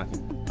 What are you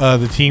knocking?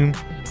 the team.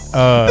 It's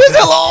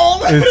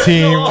alone. The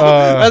team.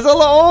 That's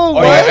alone.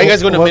 Oh, yeah. Are you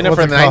guys going to Minna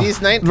what's for the it called?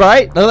 90s night?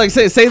 Right? Like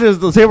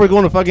say we're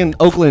going to fucking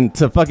Oakland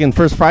to fucking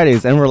First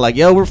Fridays, and we're like,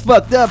 yo, we're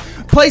fucked up.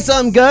 Play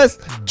something, Gus.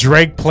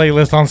 Drake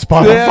playlist on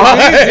Spotify.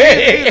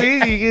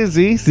 Yeah,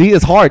 see,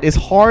 it's hard. It's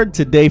hard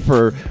today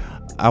for,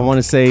 I want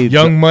to say,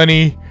 Young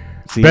Money,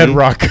 see,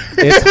 Bedrock.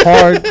 It's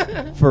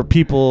hard for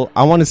people.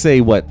 I want to say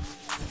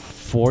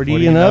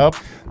 40 and up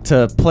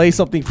to play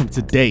something from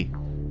today.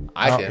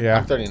 I can. yeah.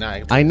 I'm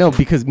 39. I know,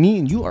 because me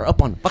and you are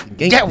up on the fucking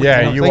game. Yeah,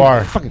 Yeah, you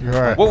are. You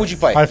are. What would you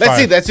play? High Let's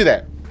five. do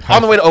that.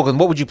 On the way to Oakland,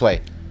 what would you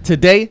play?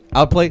 Today,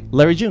 I'll play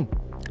Larry June.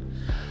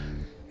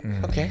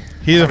 Okay.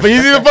 He's a fuck with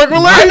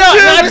Larry. I know,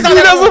 June. I just He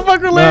thought doesn't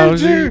fuck with Larry No,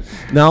 June.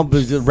 no,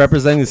 but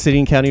representing the city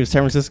and county of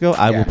San Francisco,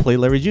 I will play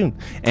Larry June.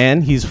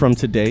 And he's from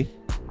today.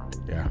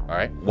 Yeah. All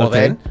right. Well, Okay.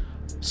 then,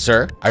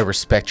 sir, I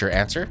respect your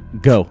answer.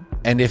 Go.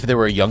 And if there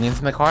were youngins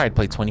in the car, I'd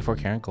play 24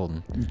 Karat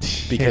Golden.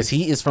 Because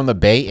he is from the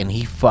Bay and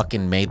he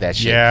fucking made that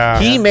shit. Yeah.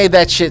 He made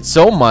that shit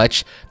so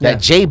much that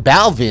Yeah. J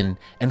Balvin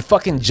and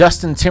fucking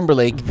Justin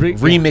Timberlake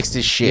remixed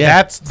his shit.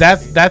 That's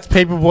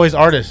Paperboy's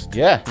artist.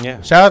 Yeah.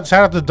 Yeah. Shout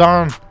out to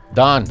Donald.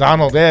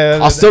 Yeah.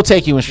 I'll still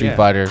take you in Street Yeah.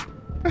 Fighter.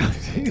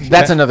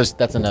 That's another. Yeah,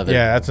 that's another.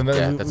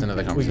 Yeah, that's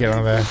another We get conversation.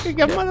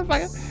 on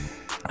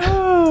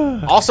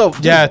that. Also,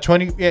 dude, Yeah,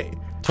 20. Yeah.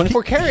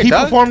 24 Karat. He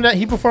dog. performed that.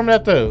 He performed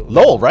at the.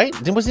 Lowell, right?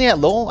 Wasn't he at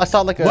Lowell? I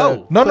saw like a.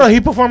 Whoa. No,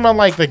 he performed on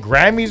like the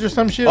Grammys or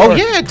some shit. Oh or-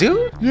 yeah,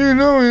 dude. You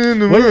know, in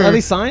the Wait, are world.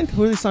 they signed?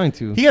 Who are they signed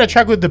to? He got a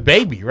track with the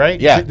baby, right?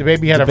 Yeah, the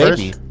baby had The a verse.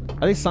 Baby.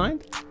 Are they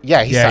signed?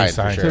 Yeah, he Yeah,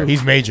 signed for sure.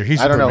 He's major. He's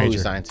I don't super know major. who he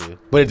signed to,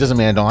 but it doesn't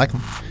mean I don't like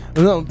him.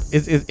 No,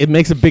 it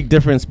makes a big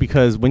difference,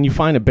 because when you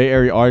find a Bay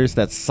Area artist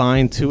that's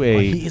signed to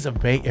a He is a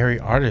Bay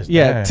Area artist.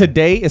 yeah,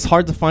 today it's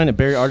hard to find a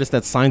Bay Area artist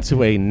that's signed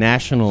to a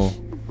national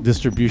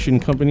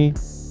distribution company.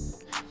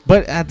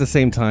 But at the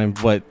same time,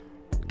 what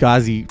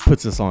Ghazi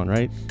puts us on,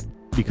 right?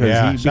 Because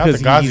Yeah, shout out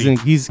to Ghazi.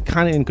 he's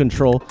kind of in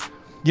control.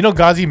 You know,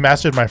 Ghazi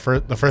mastered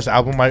the first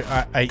album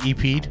I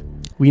EP'd.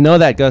 We know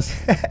that, Gus.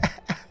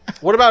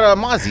 What about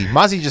Mozzie?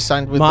 Mozzie just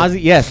signed with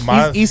Mozzie, yes,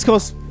 Moz- East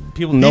Coast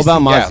people know He's-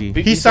 about yeah, Mozzie.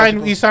 big- He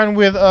signed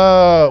with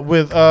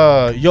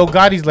Yo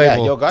Gotti's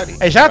label. Yo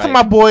Gotti. Hey, shout out to Right.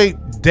 my boy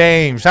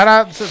Dame. Shout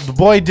out to the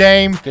boy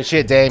Dame. Good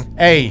shit, Dame.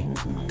 Hey,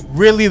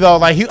 really though,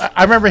 like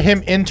I remember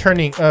him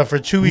interning for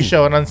Chewy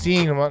show, and I'm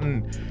seeing him,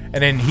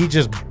 and then he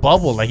just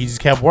bubbled. Like he just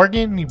kept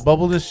working. He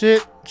bubbled his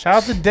shit. Shout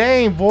out to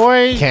Dame,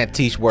 boy. Can't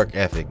teach work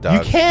ethic, You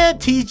dog. can't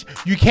teach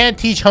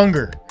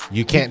hunger.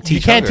 You can't teach.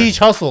 You can't hunger. teach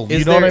hustle. Is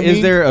You know there, what I mean?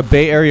 is there a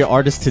Bay Area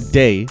artist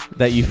today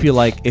that you feel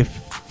like, if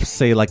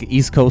say like an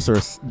East Coast or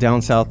a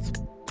down south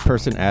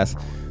person asks,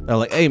 they're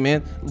like, "Hey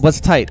man, what's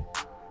tight?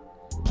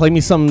 Play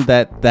me something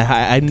that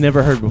I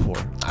never heard before."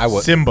 I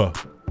would. Simba.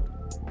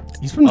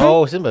 He's from Bay?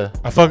 Oh, Simba.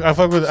 I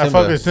fuck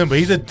with Simba.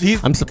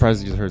 He's I'm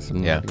surprised you just heard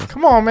some. Yeah.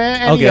 come on,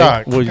 man. Okay,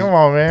 Antioch. well, Come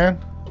on, man.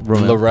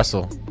 La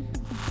Russell.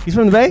 He's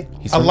from the Bay.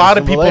 He's A from- lot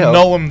he's of from people Vallejo.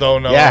 know him though.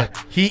 No, Yeah.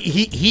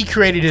 He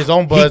created his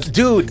own buzz.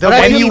 Dude, the But I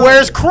way And feel- he he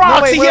wears Crocs.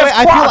 No, wait, He wait, has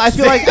wait, Crocs. I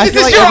feel like This is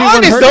everyone your heard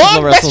artist, of dog.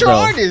 La That's Russell, your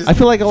though. artist. I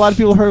feel like a lot of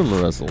people heard of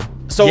La Russell.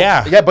 So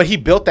Yeah. but he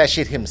built that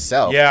shit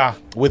himself. Yeah.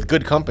 with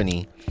good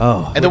company.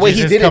 Oh, And the Which way is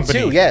he his did company.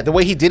 it too, yeah, the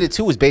way he did it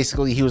too was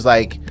basically he was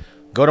like,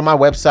 go to my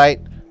website,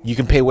 you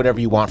can pay whatever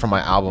you want for my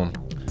album,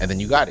 and then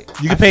you got it.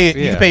 You can pay.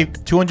 You yeah. can pay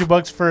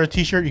 $200 for a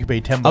T-shirt. You can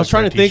pay $10. I was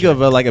trying to think of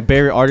like a Bay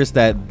Area artist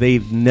that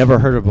they've never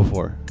heard of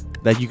before,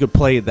 that you could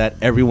play that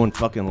everyone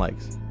fucking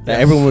likes, that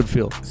everyone would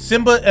feel.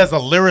 Simba as a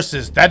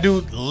lyricist. That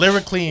dude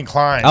lyrically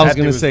inclined. I was That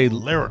gonna dude say is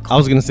lyrical. I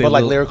was gonna say But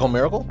like Lil- Lyrical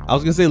Miracle? I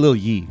was gonna say Lil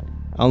Yee.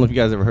 I don't know if you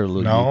guys ever heard of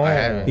Lil No.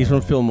 Yee. He's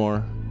from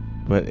Fillmore,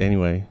 but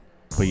anyway.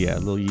 But yeah,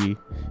 Lil Yee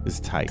is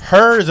tight.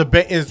 Her is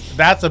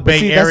that's a Bay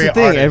See, that's Area the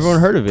thing. artist. Everyone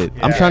heard of it.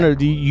 I'm Yeah. trying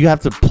to. You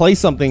have to play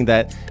something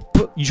that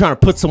you're trying to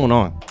put someone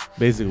on,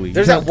 basically.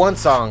 There's You that one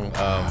song,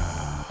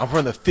 I'm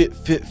from the fit.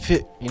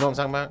 You know what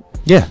I'm talking about?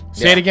 Yeah.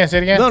 Say it again. Say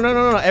it again. No.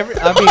 I mean,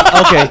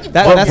 okay.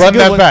 That's Run a good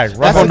that one. back. Run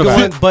That's a that good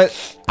back. one.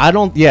 But I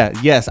don't. Yeah.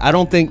 Yes. I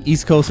don't think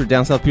East Coast or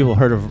down south people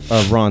heard of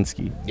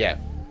Ronski. Yeah.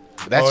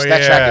 Oh, That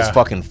track yeah. is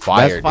fucking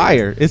fire. That's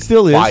fire. It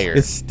still is. Fire.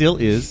 It still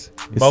is.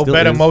 It Mo still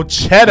better, is. Mo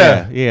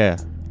cheddar. Yeah.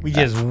 We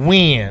just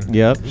win.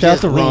 Yep. Shout out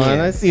just to Ron. win.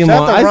 I see him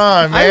Shout on. out to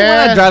Ron, when I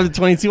man. drive the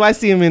 22, I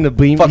see him in the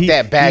beam. Fuck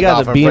that bag he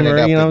got off a and run it Beamer.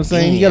 up You know what I'm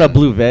saying? He got a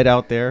blue vet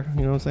out there.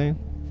 You know what I'm saying?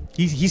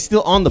 He's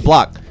still on the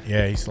block.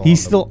 Yeah, he's still. He's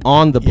on still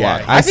on the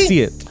block. Yeah, I I think-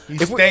 see it. He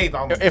If we- stayed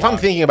on the If I'm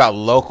block. thinking about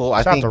local, I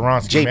Shout out think to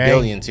Ronsky, Jay man.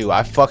 Billion too.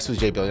 I fucks with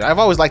Jay Billion. I've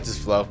always liked his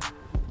flow.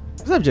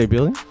 What's up, Jay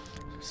Billy?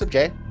 What's up,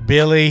 Jay?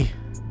 Billy.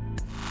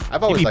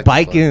 I've He always be liked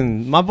his flow.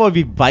 biking. My boy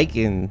be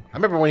biking. I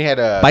remember when he had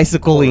a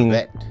Bicycling.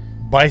 Corvette.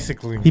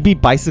 bicycling. He be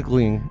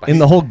bicycling in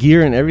the whole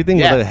gear and everything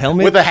with a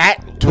helmet. with a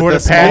hat, Tour with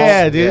de the pants. small-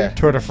 Yeah, dude.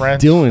 Tour de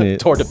France. doing it.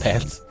 Tour de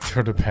pants.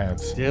 Tour de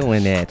pants.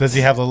 Doing it. Does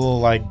he have the little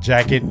like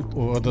jacket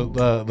or the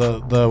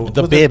The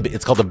what's bib.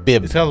 It's called a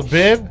bib. It's called a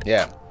bib.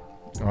 Yeah.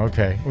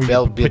 Okay. We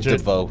Bell can bib put your,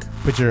 de veau.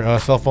 put your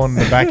cell phone in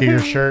the back of your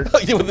shirt.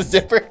 You with the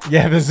zipper.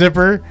 Yeah, the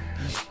zipper.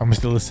 I'm gonna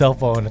steal a cell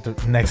phone at the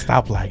next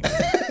stoplight.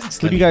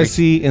 Who do you guys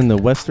see in the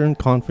Western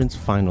Conference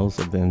Finals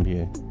of the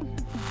NBA?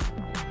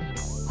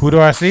 Who do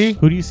I see?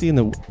 Who do you see in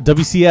the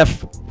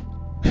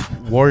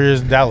WCF?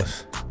 Warriors in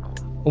Dallas.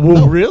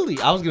 Well, really?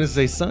 I was gonna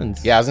say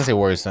Suns. Yeah, I was gonna say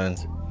Warriors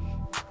Suns.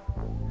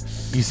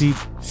 You see,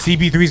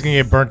 CP3's gonna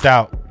get burnt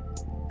out,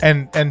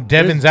 and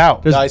Devin's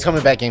out. there's- No, he's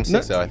coming back game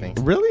 6 No. though. I think.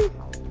 really?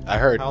 I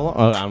heard. How long?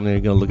 Oh, I'm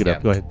gonna look it up.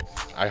 Yeah. Go ahead.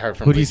 I heard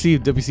from. Who do you see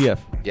WCF?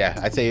 Yeah,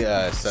 I'd say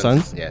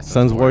Suns. Yeah,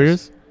 Suns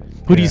Warriors.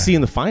 Who do you Yeah. see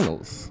in the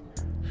finals?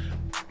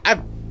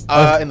 In the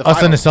Us and the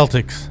finals.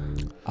 Celtics.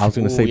 I was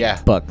gonna say yeah.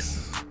 Bucks.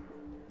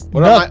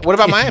 What about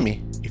If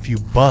Miami? If you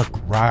buck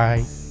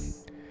right,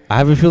 I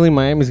have a feeling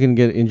Miami's gonna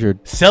get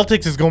injured.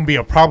 Celtics is gonna be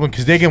a problem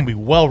because they're gonna be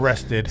well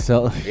rested.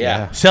 So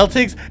Yeah.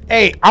 Celtics,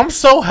 hey, I'm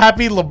so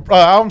happy.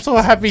 I'm so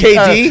happy.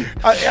 KD?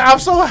 I'm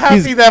so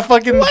happy He's- that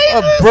fucking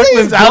Why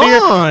Brooklyn's is he out here.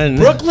 gone?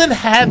 Brooklyn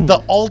had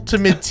the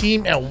ultimate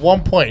team at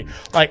one point,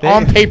 like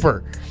on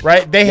paper,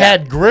 right? They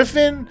had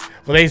Griffin,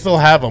 but they still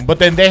have him. But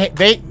then they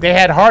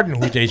had Harden,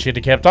 who they should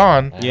have kept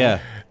on. yeah.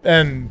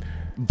 And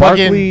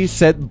Barkley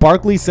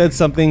said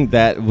something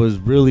that was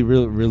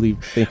really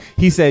thing.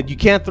 He said you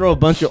can't throw a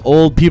bunch of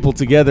old people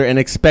together and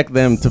expect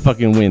them to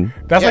fucking win.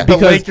 that's Yeah. like the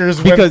Because- Lakers.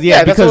 because-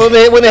 yeah, that's because-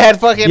 when they had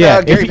fucking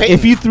Yeah, Gary Payton.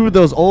 if you threw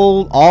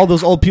all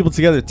those old people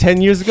together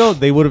 10 years ago,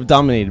 they would have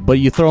dominated. But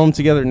you throw them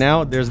together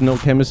now, there's no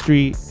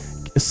chemistry,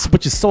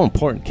 which is so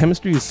important.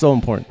 Chemistry is so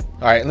important.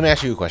 All right, let me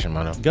ask you a question,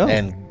 Mono. Go.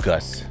 And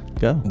Gus.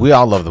 Go. We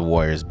all love the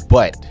Warriors,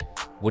 but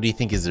what do you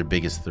think is their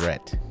biggest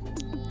threat?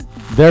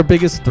 Their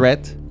biggest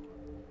threat.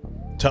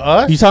 to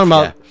us, You talking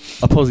about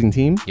opposing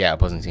team? Yeah,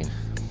 opposing team.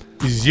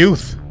 is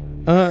youth.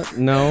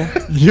 No.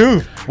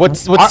 Youth. What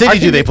I city do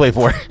think- they play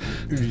for?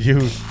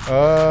 Youth.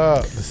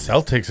 The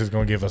Celtics is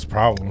gonna give us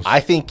problems. I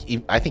think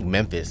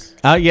Memphis.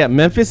 Yeah,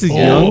 Memphis is Oh,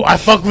 young. I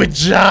fuck with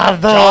Ja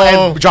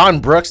though. John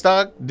Brooks,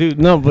 dog. Dude,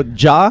 no, but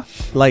Ja,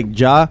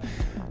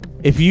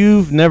 if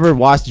you've never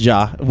watched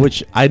Ja,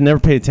 which I never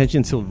paid attention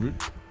until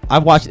I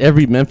watched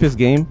every Memphis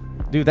game,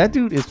 dude, that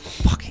dude is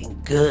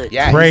fucking good.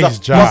 Yeah, Praise he's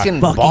a Ja.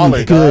 fucking Fucking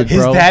baller, good. dog.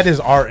 His bro. dad is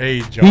our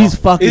age, y'all. He's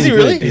fucking Is he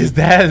really? good. His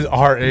dad is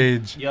our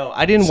age. Yo,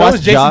 I didn't So watch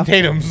is Jason Ja.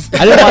 Tatum's.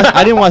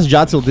 I didn't watch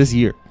Ja till this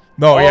year.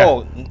 No,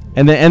 Oh, yeah.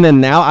 And then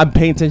now I'm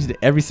paying attention to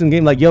every single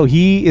game. Like, yo,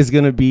 he is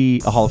gonna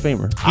be a Hall of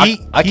Famer.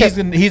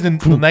 He's in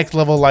the next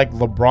level, like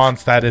LeBron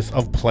status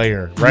of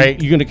player,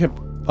 right? You're gonna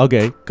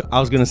okay. I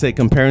was gonna say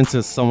comparing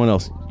to someone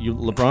else. You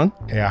LeBron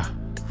Yeah.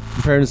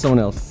 comparing to someone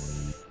else.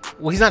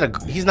 well, he's not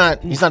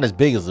as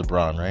big as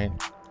LeBron, right?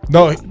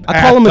 No,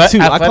 I call him a 2.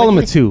 I call him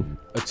a 2.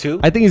 A 2.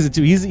 I think he's a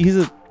 2.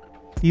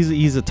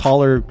 He's a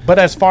taller. But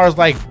as far as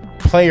like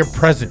player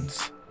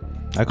presence,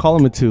 I call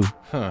him a 2.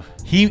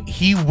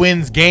 he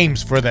wins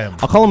games for them.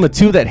 I'll call him a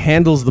 2 that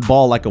handles the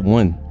ball like a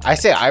 1. I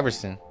say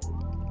Iverson.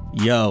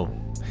 Yo,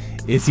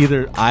 it's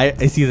either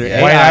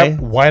Yeah. AI.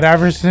 White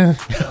Iverson.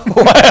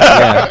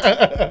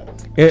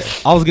 Yeah.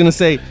 I was gonna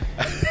say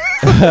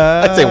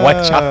I'd say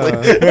white chocolate.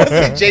 What's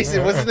it,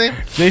 Jason? What's his name?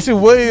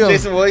 Jason Williams.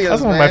 Jason Williams,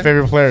 That's one of my man.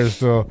 favorite players.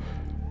 So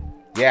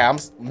Yeah,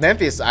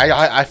 Memphis.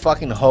 I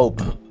fucking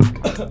hope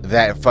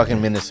that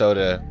fucking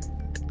Minnesota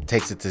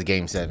takes it to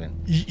Game 7.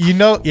 you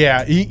know,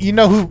 yeah, you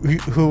know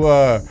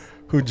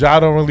who Ja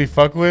don't really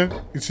fuck with.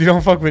 You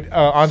don't fuck with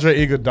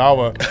Andre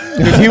Iguodala.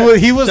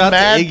 'Cause he was Shout out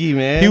to mad. Iggy,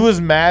 man. He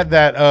was mad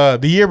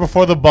that the year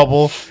before the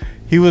bubble,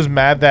 he was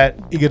mad that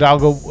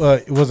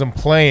Iguodala wasn't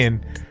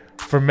playing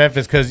for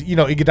Memphis because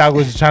Iguodala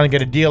was trying to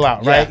get a deal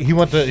out, right? Yeah. He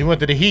went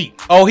to the Heat.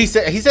 Oh, he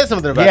said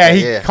something about Yeah,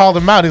 that. he called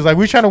him out. He's like,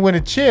 "We're trying to win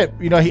a chip."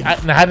 And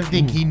I didn't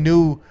think he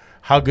knew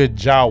how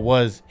good Ja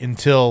was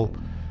until,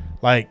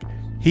 like,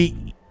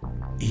 he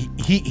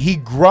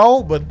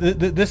grow. But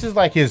this is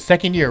like his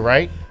second year,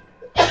 right?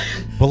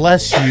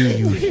 Bless you,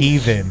 you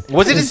heathen.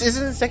 Was it? Is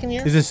it his second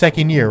year? This is his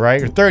second year,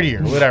 right, or third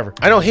year, whatever.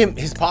 I know him.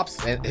 His pops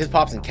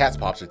and Cat's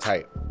pops are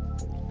tight.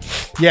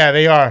 Yeah,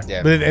 they are.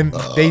 Yeah. But and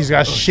they just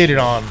got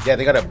shitted on. Yeah,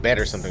 they got a bet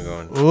or something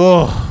going.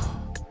 Ugh.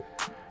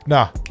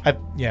 Nah,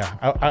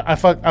 I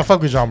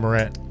fuck with John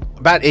Morant.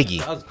 About Iggy.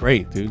 that was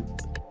great, dude.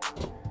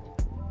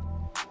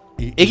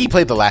 Iggy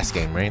played the last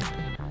game, right?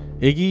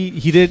 Iggy,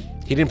 he did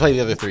He didn't play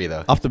the other 3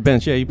 though. off the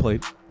bench. Yeah, he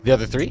played. The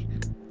other 3?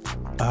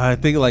 I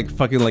think like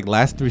fucking like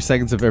last 3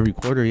 seconds of every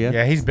quarter. Yeah.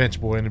 Yeah, he's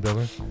bench boy in the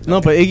building.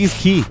 No, but Iggy's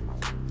key.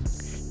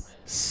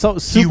 So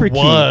super key.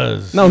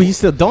 was. No, he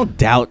still don't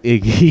doubt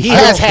Iggy. He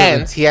has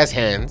hands. He has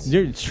hands.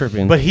 You're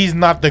tripping. But he's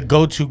not the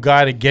go-to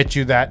guy to get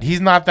you that.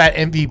 He's not that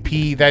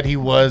MVP that he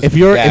was. if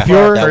you're Yeah, if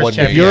you're that one if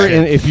year, you're yeah.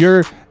 in if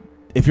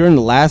you're in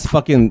the last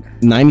fucking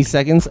 90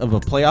 seconds of a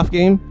playoff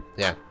game,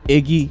 Yeah.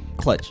 Iggy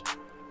clutch.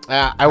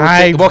 I would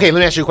say. Okay, let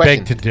me ask you a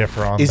question. beg to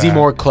differ on Is that. he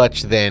more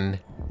clutch than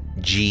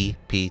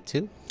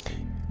GP2?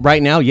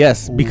 Right now,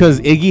 yes, because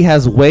Iggy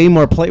has way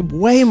more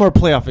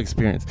playoff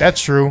experience. That's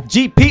true.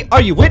 GP,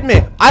 are you with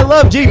me? I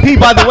love GP,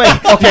 by the way.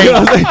 Okay, you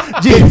know what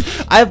I'm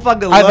saying? I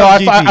fucking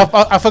love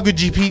GP. I fuck with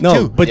GP No,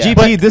 too. but Yeah.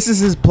 GP, this is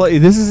his play.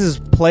 This is his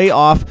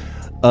playoff.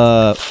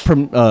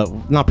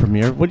 Not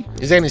premiere. What?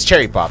 His name is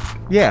Cherry Pop.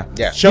 Yeah.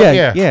 Yeah. Show-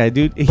 yeah,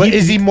 dude. But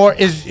is he more?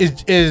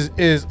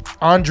 Is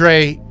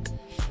Andre?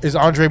 Is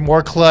Andre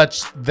more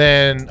clutch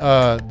than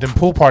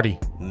Pool Party?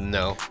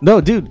 No.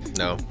 No, dude.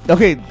 No.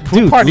 Okay,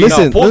 dude. party.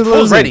 Listen, No, Pool's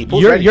listen. ready.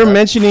 Pool's You're ready, you're bro.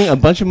 mentioning a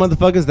bunch of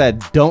motherfuckers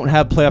that don't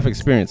have playoff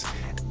experience.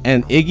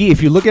 And Iggy,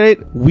 if you look at it,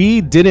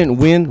 we didn't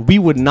win. We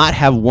would not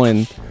have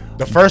won.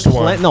 The first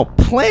one.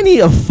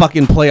 Plenty of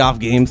fucking playoff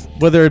games.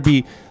 Whether it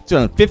be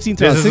 2015,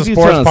 This is a 2016,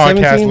 sports podcast,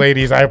 2017.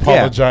 ladies. I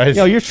apologize.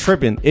 Yo, you're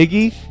tripping.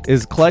 Iggy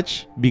is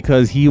clutch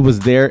because he was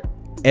there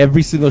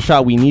every single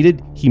shot we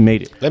needed. He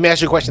made it. Let me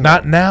ask you a question.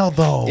 Not now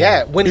though.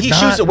 Yeah, when he Not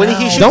shoots, when he now.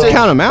 shoots, Don't it-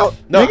 count him out.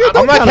 No, nigga. I'm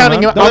Don't not count counting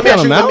him out. him- Don't let me count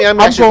ask him you- out. let me I'm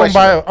ask you a going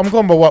question. by. I'm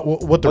going by what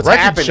the What's record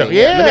happening? show.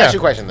 Yeah. Let me Yeah. ask you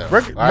a question though.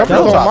 Record- All right, numbers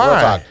real don't talk, real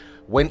lie. talk.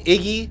 When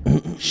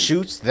Iggy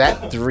shoots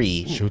that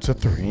three Shoots a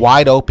three.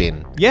 wide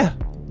open, Yeah.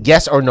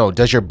 yes or no,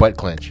 does your butt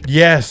clench?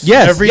 Yes.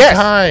 Yes. Every Yes.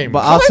 time. But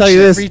I'll tell you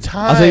this. Every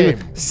I'll tell you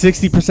time.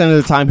 60% of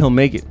the time he'll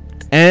make it.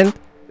 And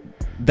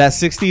that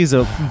 60 is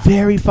a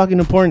very fucking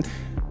important.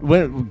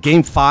 When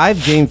game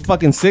 5, game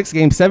fucking 6,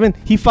 game 7,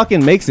 he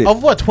fucking makes it.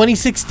 Of what?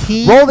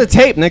 2016. Roll the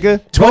tape, nigga.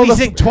 Roll the,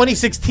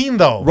 2016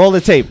 though. roll the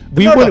tape.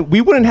 We No, no.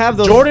 wouldn't have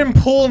those. Jordan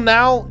Poole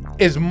now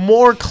is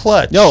more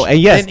clutch. No, and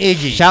yes, than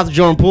Iggy. shout out to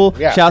Jordan Poole.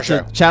 Yeah, shout for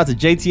out to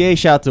JTA.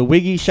 Shout out to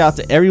Wiggy. Shout out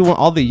to everyone,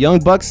 all the young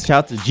bucks.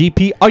 Shout out to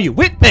GP. Are you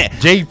with me?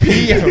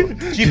 JP,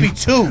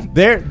 GP2.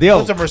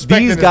 Put some respect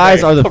in these his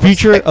guys name. are the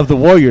future of the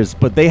Warriors,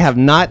 but they have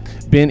not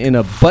been in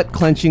a butt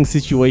clenching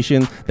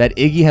situation that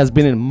Iggy has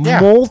been in Yeah.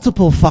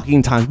 multiple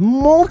fucking times.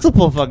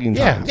 Multiple fucking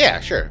Yeah. times. Yeah,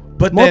 sure.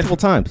 But Multiple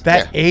then times.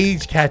 That Yeah.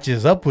 age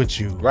catches up with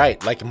you.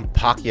 Right, like in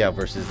Pacquiao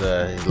versus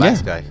his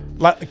last guy.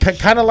 Like,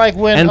 kind of like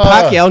when And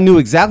Pacquiao knew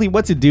exactly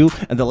what to do.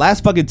 And the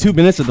last fucking 2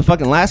 minutes of the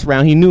fucking last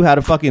round, he knew how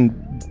to fucking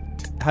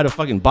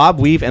bob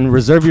weave and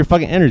reserve your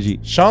fucking energy.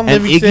 Sean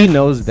and Livingston- Iggy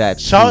knows that.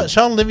 Sean, too.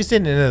 Sean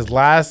Livingston in his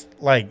last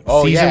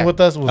Oh, season yeah. with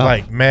us was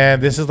like, man,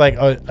 this is like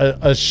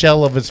a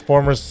shell of his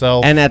former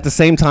self. And at the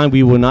same time,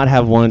 we would not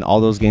have won all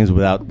those games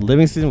without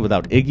Livingston,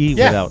 without Iggy,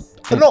 without.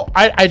 No,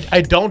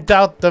 I don't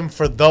doubt them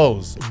for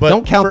those, but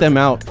Don't count them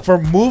out. For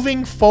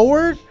moving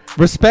forward,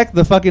 Respect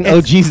the fucking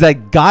OGs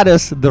that got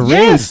us the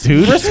rings,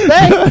 dude.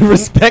 respect,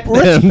 Respect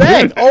them.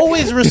 respect,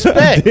 always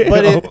respect.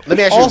 But it Let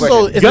me ask you a also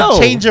question. it's Go. a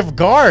change of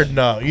guard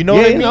now. You know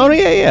Yeah, what I mean? no,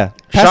 yeah.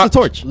 Pass Sean- the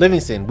torch.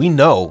 Livingston, we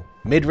know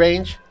mid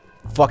range,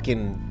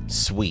 fucking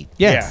sweet.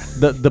 Yeah.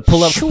 Yeah. The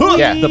pull up.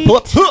 Yeah. The pull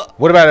up.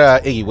 What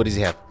about Iggy? What does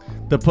he have?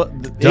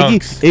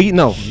 Dunks. Iggy,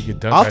 no. You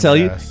could dunk I'll on tell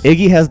your you, ass.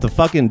 Iggy has the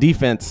fucking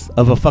defense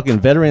of a fucking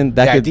veteran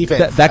that Yeah, could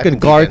defense. that I could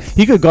think guard. defense.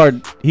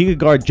 He could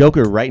guard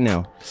Joker right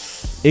now.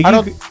 Iggy, I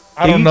don't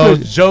Iggy know.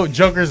 could-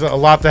 Joker's a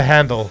lot to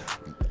handle.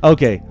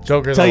 Okay.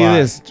 Joker's tell a you lot.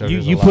 this.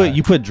 Joker's You a put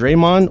lot.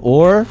 Draymond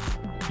or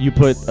you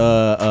put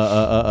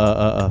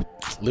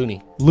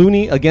Looney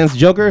Looney against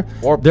Joker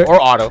or they're,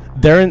 Otto.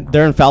 they're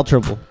in foul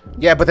trouble.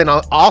 Yeah, but then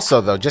also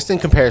though, just in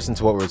comparison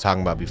to what we were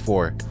talking about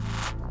before,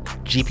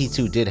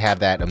 GP2 did have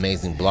that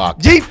amazing block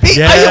GP,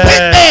 Yes. are you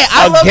with me?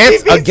 I love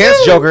against GP against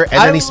too. Joker, and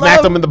then he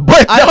smacked him in the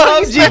butt. I Dog,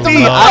 love he smacked him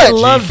in GP. the I butt.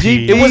 love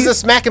GP. GP. It was a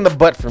smack in the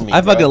butt for me.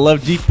 I fucking bro.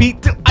 love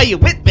GP too. Are you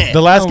with me?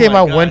 The last Oh game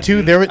my I God, went to,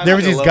 dude. there I was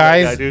fucking these love that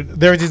guys. guy, dude.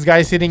 There was these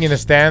guys sitting in the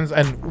stands,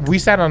 and we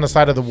sat on the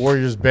side of the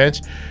Warriors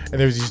bench, and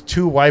there was these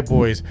two white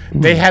boys.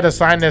 They had a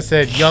sign that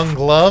said "Young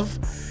Glove"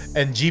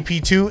 and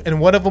GP2, and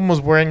one of them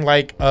was wearing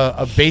like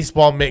a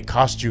baseball mitt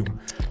costume.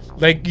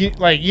 Like you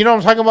know what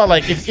I'm talking about?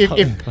 Like if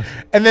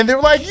and then they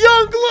were like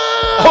Young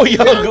Glove. Oh,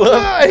 Young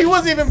Glove. He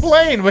wasn't even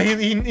playing, but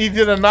he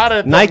did a nod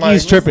at them, Nike's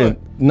like, tripping.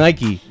 listen.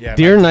 Nike, Yeah,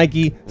 dear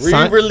Nike,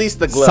 Re-release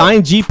the glove.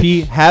 Sign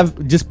GP.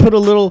 Have just put a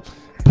little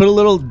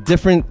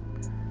different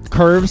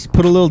curves.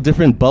 Put a little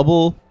different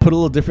bubble. Put a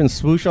little different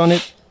swoosh on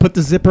it. Put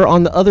the zipper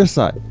on the other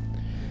side.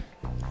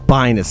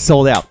 Buying it,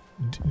 sold out.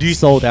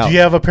 Sold out. Do you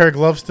have a pair of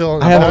gloves still?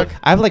 In I the have back?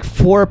 I have like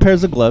 4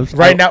 pairs of gloves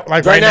right now.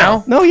 Like right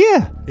now. No,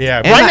 yeah. Yeah,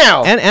 And Right I-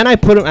 now. and I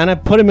put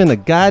him in the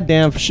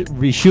goddamn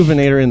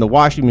rejuvenator in the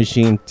washing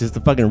machine just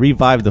to fucking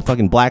revive the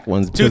fucking black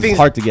ones because it's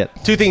hard to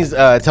get. Two things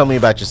tell me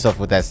about yourself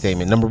with that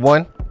statement. Number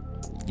one,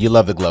 you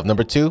love the glove.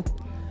 Number two,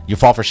 you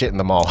fall for shit in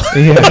the mall.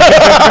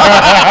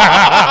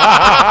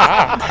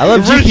 I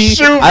love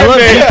GP. I love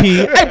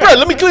GP. Hey, bro,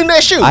 let me clean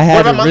that shoe. I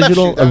had What about my left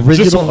shoe, dog?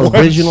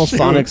 original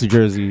Sonics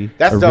jersey.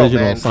 That's dope,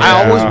 original man. Sonics.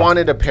 I always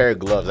wanted a pair of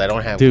gloves. I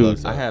don't have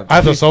gloves. Dude, I though. have. I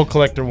have the Soul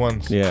Collector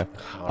ones. Yeah.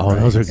 Oh,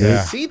 those are good.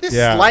 Yeah. See this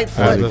Yeah. slight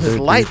flex, Those this are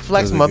light good.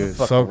 flex Those are good.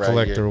 motherfucker. Soul right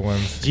Collector here.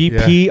 ones.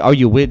 GP, Yeah. are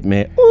you with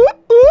me?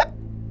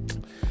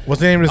 What's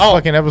the name of this Oh.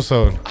 fucking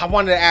episode? I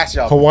wanted to ask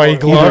y'all. Hawaii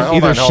before- glove? Hold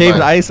Either on, hold shaved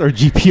on. ice or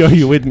GP, are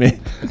you with me?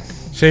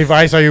 Shave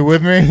Ice, are you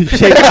with me?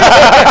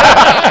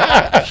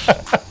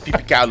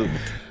 Pipi Kalu.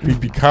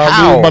 BB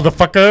How? Kalu,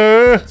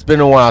 motherfucker. It's been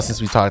a while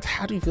since we talked.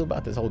 How do you feel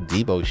about this whole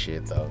Debo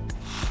shit, though?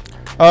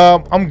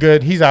 I'm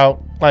good. He's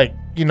out. Like,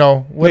 you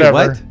know, whatever.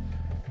 Wait, what?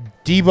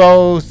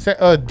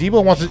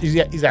 Debo wants.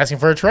 He's asking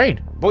for a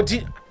trade. But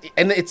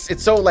and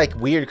it's so like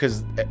weird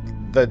because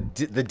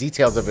the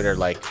details of it are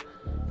like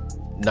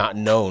not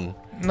known.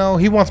 No,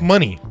 he wants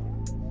money.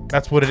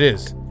 That's what it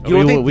is.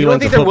 You don't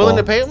think they're willing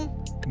to pay him?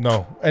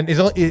 No, and it's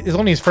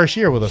only his first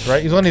year with us,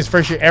 right? It's only his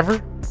first year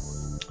ever.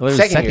 Well,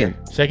 Second year.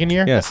 Second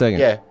year? Yeah, second.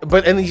 Yeah,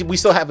 but we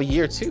still have a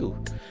year too.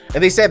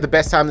 And they said the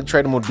best time to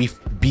trade him would be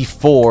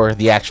before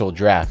the actual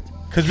draft.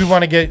 Because we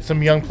want to get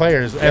some young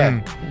players,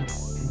 and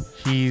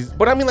he's.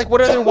 But I mean, like,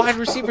 what other wide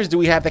receivers do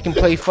we have that can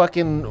play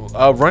fucking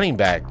running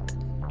back?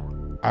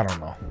 I don't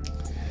know.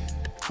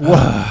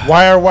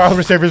 Why are wide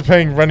receivers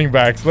playing running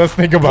backs? Let's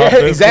think about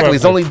this. Exactly.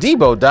 It's only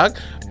Debo, Doug.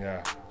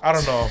 Yeah. I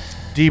don't know.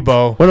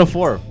 Debo.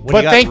 104.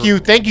 But thank you,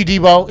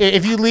 Debo.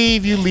 If you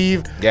leave, you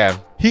leave. Yeah.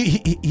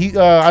 He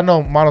I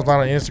know Mono's not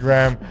on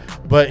Instagram,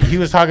 but he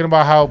was talking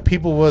about how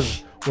people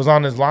was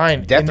on his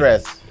line, Death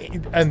threats,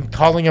 and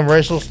calling him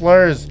racial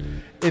slurs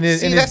in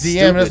his DM.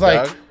 Stupid, and it's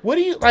like, dog. what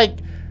do you like?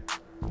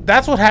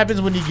 That's what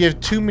happens when you give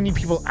too many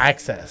people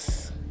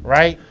access,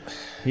 right?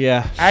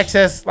 Yeah.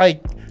 Access,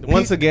 like.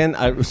 Once again,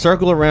 I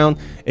circle around.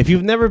 If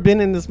you've never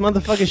been in this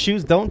motherfucking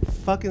shoes, don't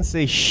fucking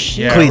say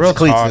shit. Yeah, cleats real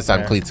this talk, time.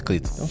 man.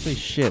 Cleats. Don't say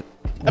shit.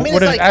 I mean,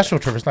 What it's is like,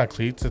 AstroTurf? It's not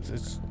cleats. It's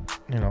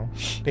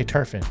they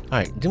turfing. all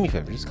right, do me a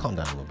favor. Just calm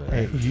down a little bit.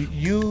 Hey,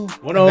 you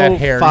and that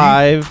hair.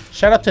 105.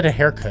 Shout out to the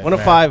haircut.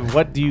 105.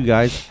 What do you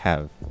guys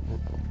have?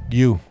 Man.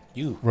 You,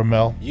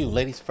 Ramel.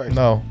 ladies first.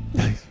 No.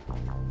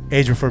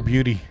 Agent for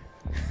beauty.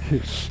 All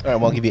right,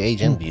 well, I'll give you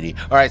age and beauty.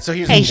 All right, so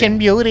here's Asian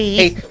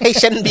beauty.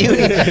 Haitian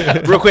beauty.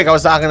 Real quick, I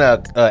was talking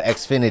to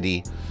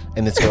Xfinity,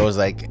 and this girl was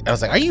like, I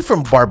was like, "Are you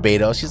from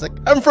Barbados?" She's like,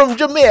 "I'm from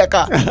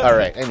Jamaica." All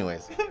right,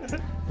 anyways.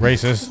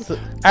 Racist.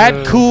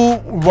 At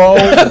Cool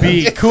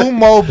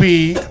Mo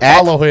B.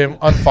 Follow him.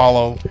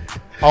 Unfollow.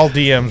 All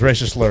DMs.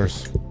 Racist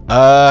slurs.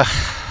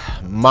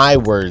 My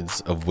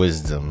words of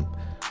wisdom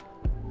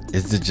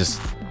is to just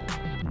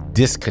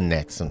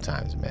disconnect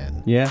sometimes,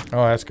 man. Yeah.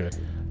 Oh, that's good.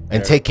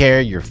 And take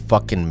care of your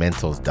fucking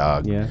mentals,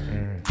 dog. Yeah.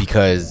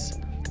 Because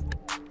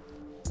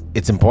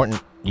it's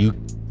important. You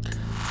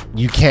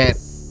can't,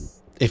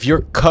 if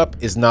your cup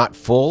is not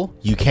full,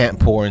 you can't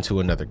pour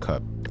into another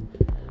cup.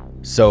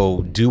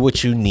 So do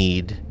what you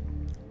need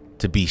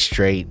to be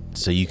straight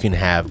so you can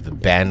have the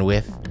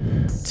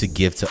bandwidth to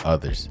give to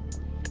others.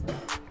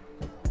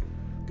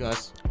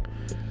 Gus.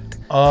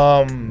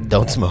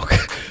 Don't smoke.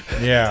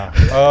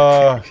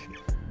 Yeah.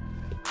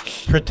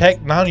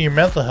 Protect not only your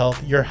mental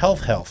health, your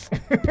health.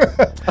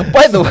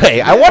 By the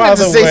way, I wanted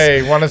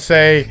to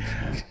say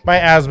my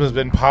asthma's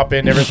been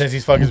popping ever since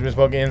these fuckers been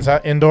smoking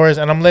indoors,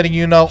 and I'm letting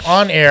you know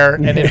on air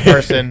and in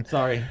person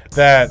Sorry.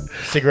 that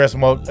cigarette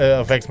smoke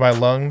affects my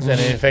lungs and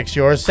it affects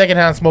yours.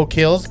 Secondhand smoke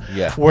kills.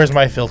 Yeah. Where's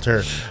my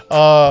filter?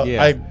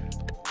 Yeah.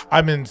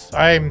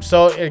 I'm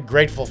so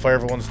grateful for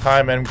everyone's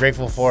time, and I'm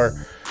grateful for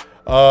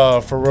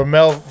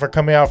Ramel for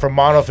coming out, for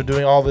Mono for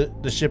doing all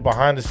the shit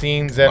behind the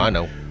scenes, and I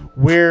know.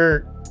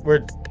 we're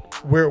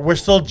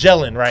still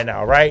gelling right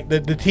now, right?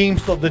 The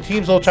team's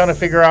still trying to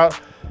figure out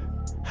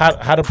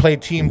how to play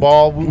team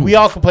ball. We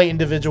all can play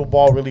individual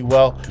ball really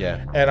well.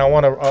 Yeah. And I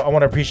want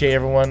to appreciate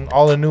everyone,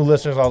 all the new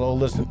listeners, all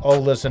the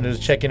old listeners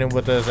checking in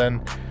with us,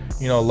 and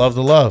love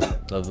the love.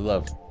 Love the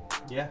love.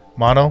 Yeah.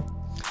 Mono.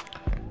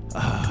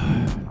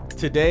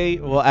 Today,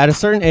 well, at a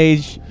certain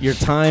age, your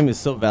time is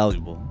so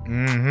valuable.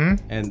 Mm-hmm.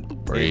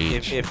 And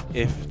Preach.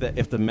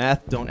 if the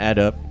math don't add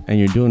up and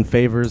you're doing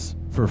favors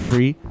for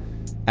free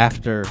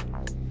after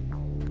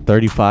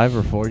 35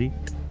 or 40,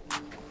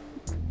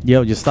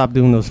 just stop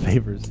doing those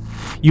favors.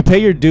 You pay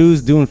your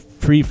dues doing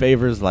free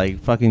favors like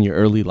fucking your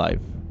early life,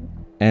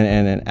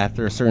 and then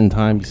after a certain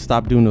time you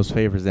stop doing those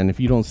favors, and if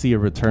you don't see a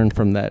return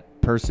from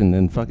that person,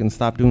 then fucking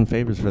stop doing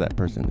favors for that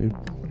person, dude.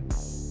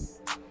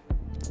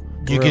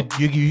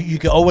 You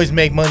could always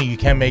make money. You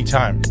can't make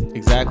time.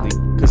 Exactly,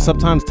 because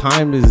sometimes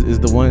time is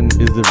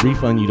the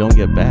refund you don't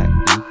get back,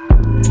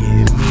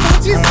 dude. What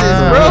is this,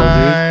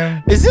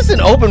 bro? Is this an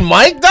open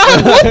mic,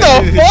 dog? What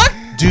the fuck?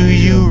 Do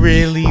you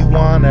really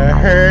wanna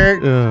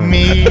hurt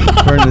me?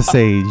 Burn the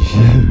sage.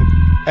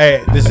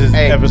 Hey, this is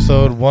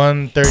episode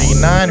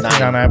 139 of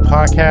 399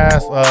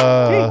 Podcast.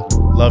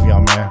 Love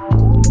y'all, man.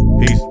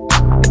 Peace.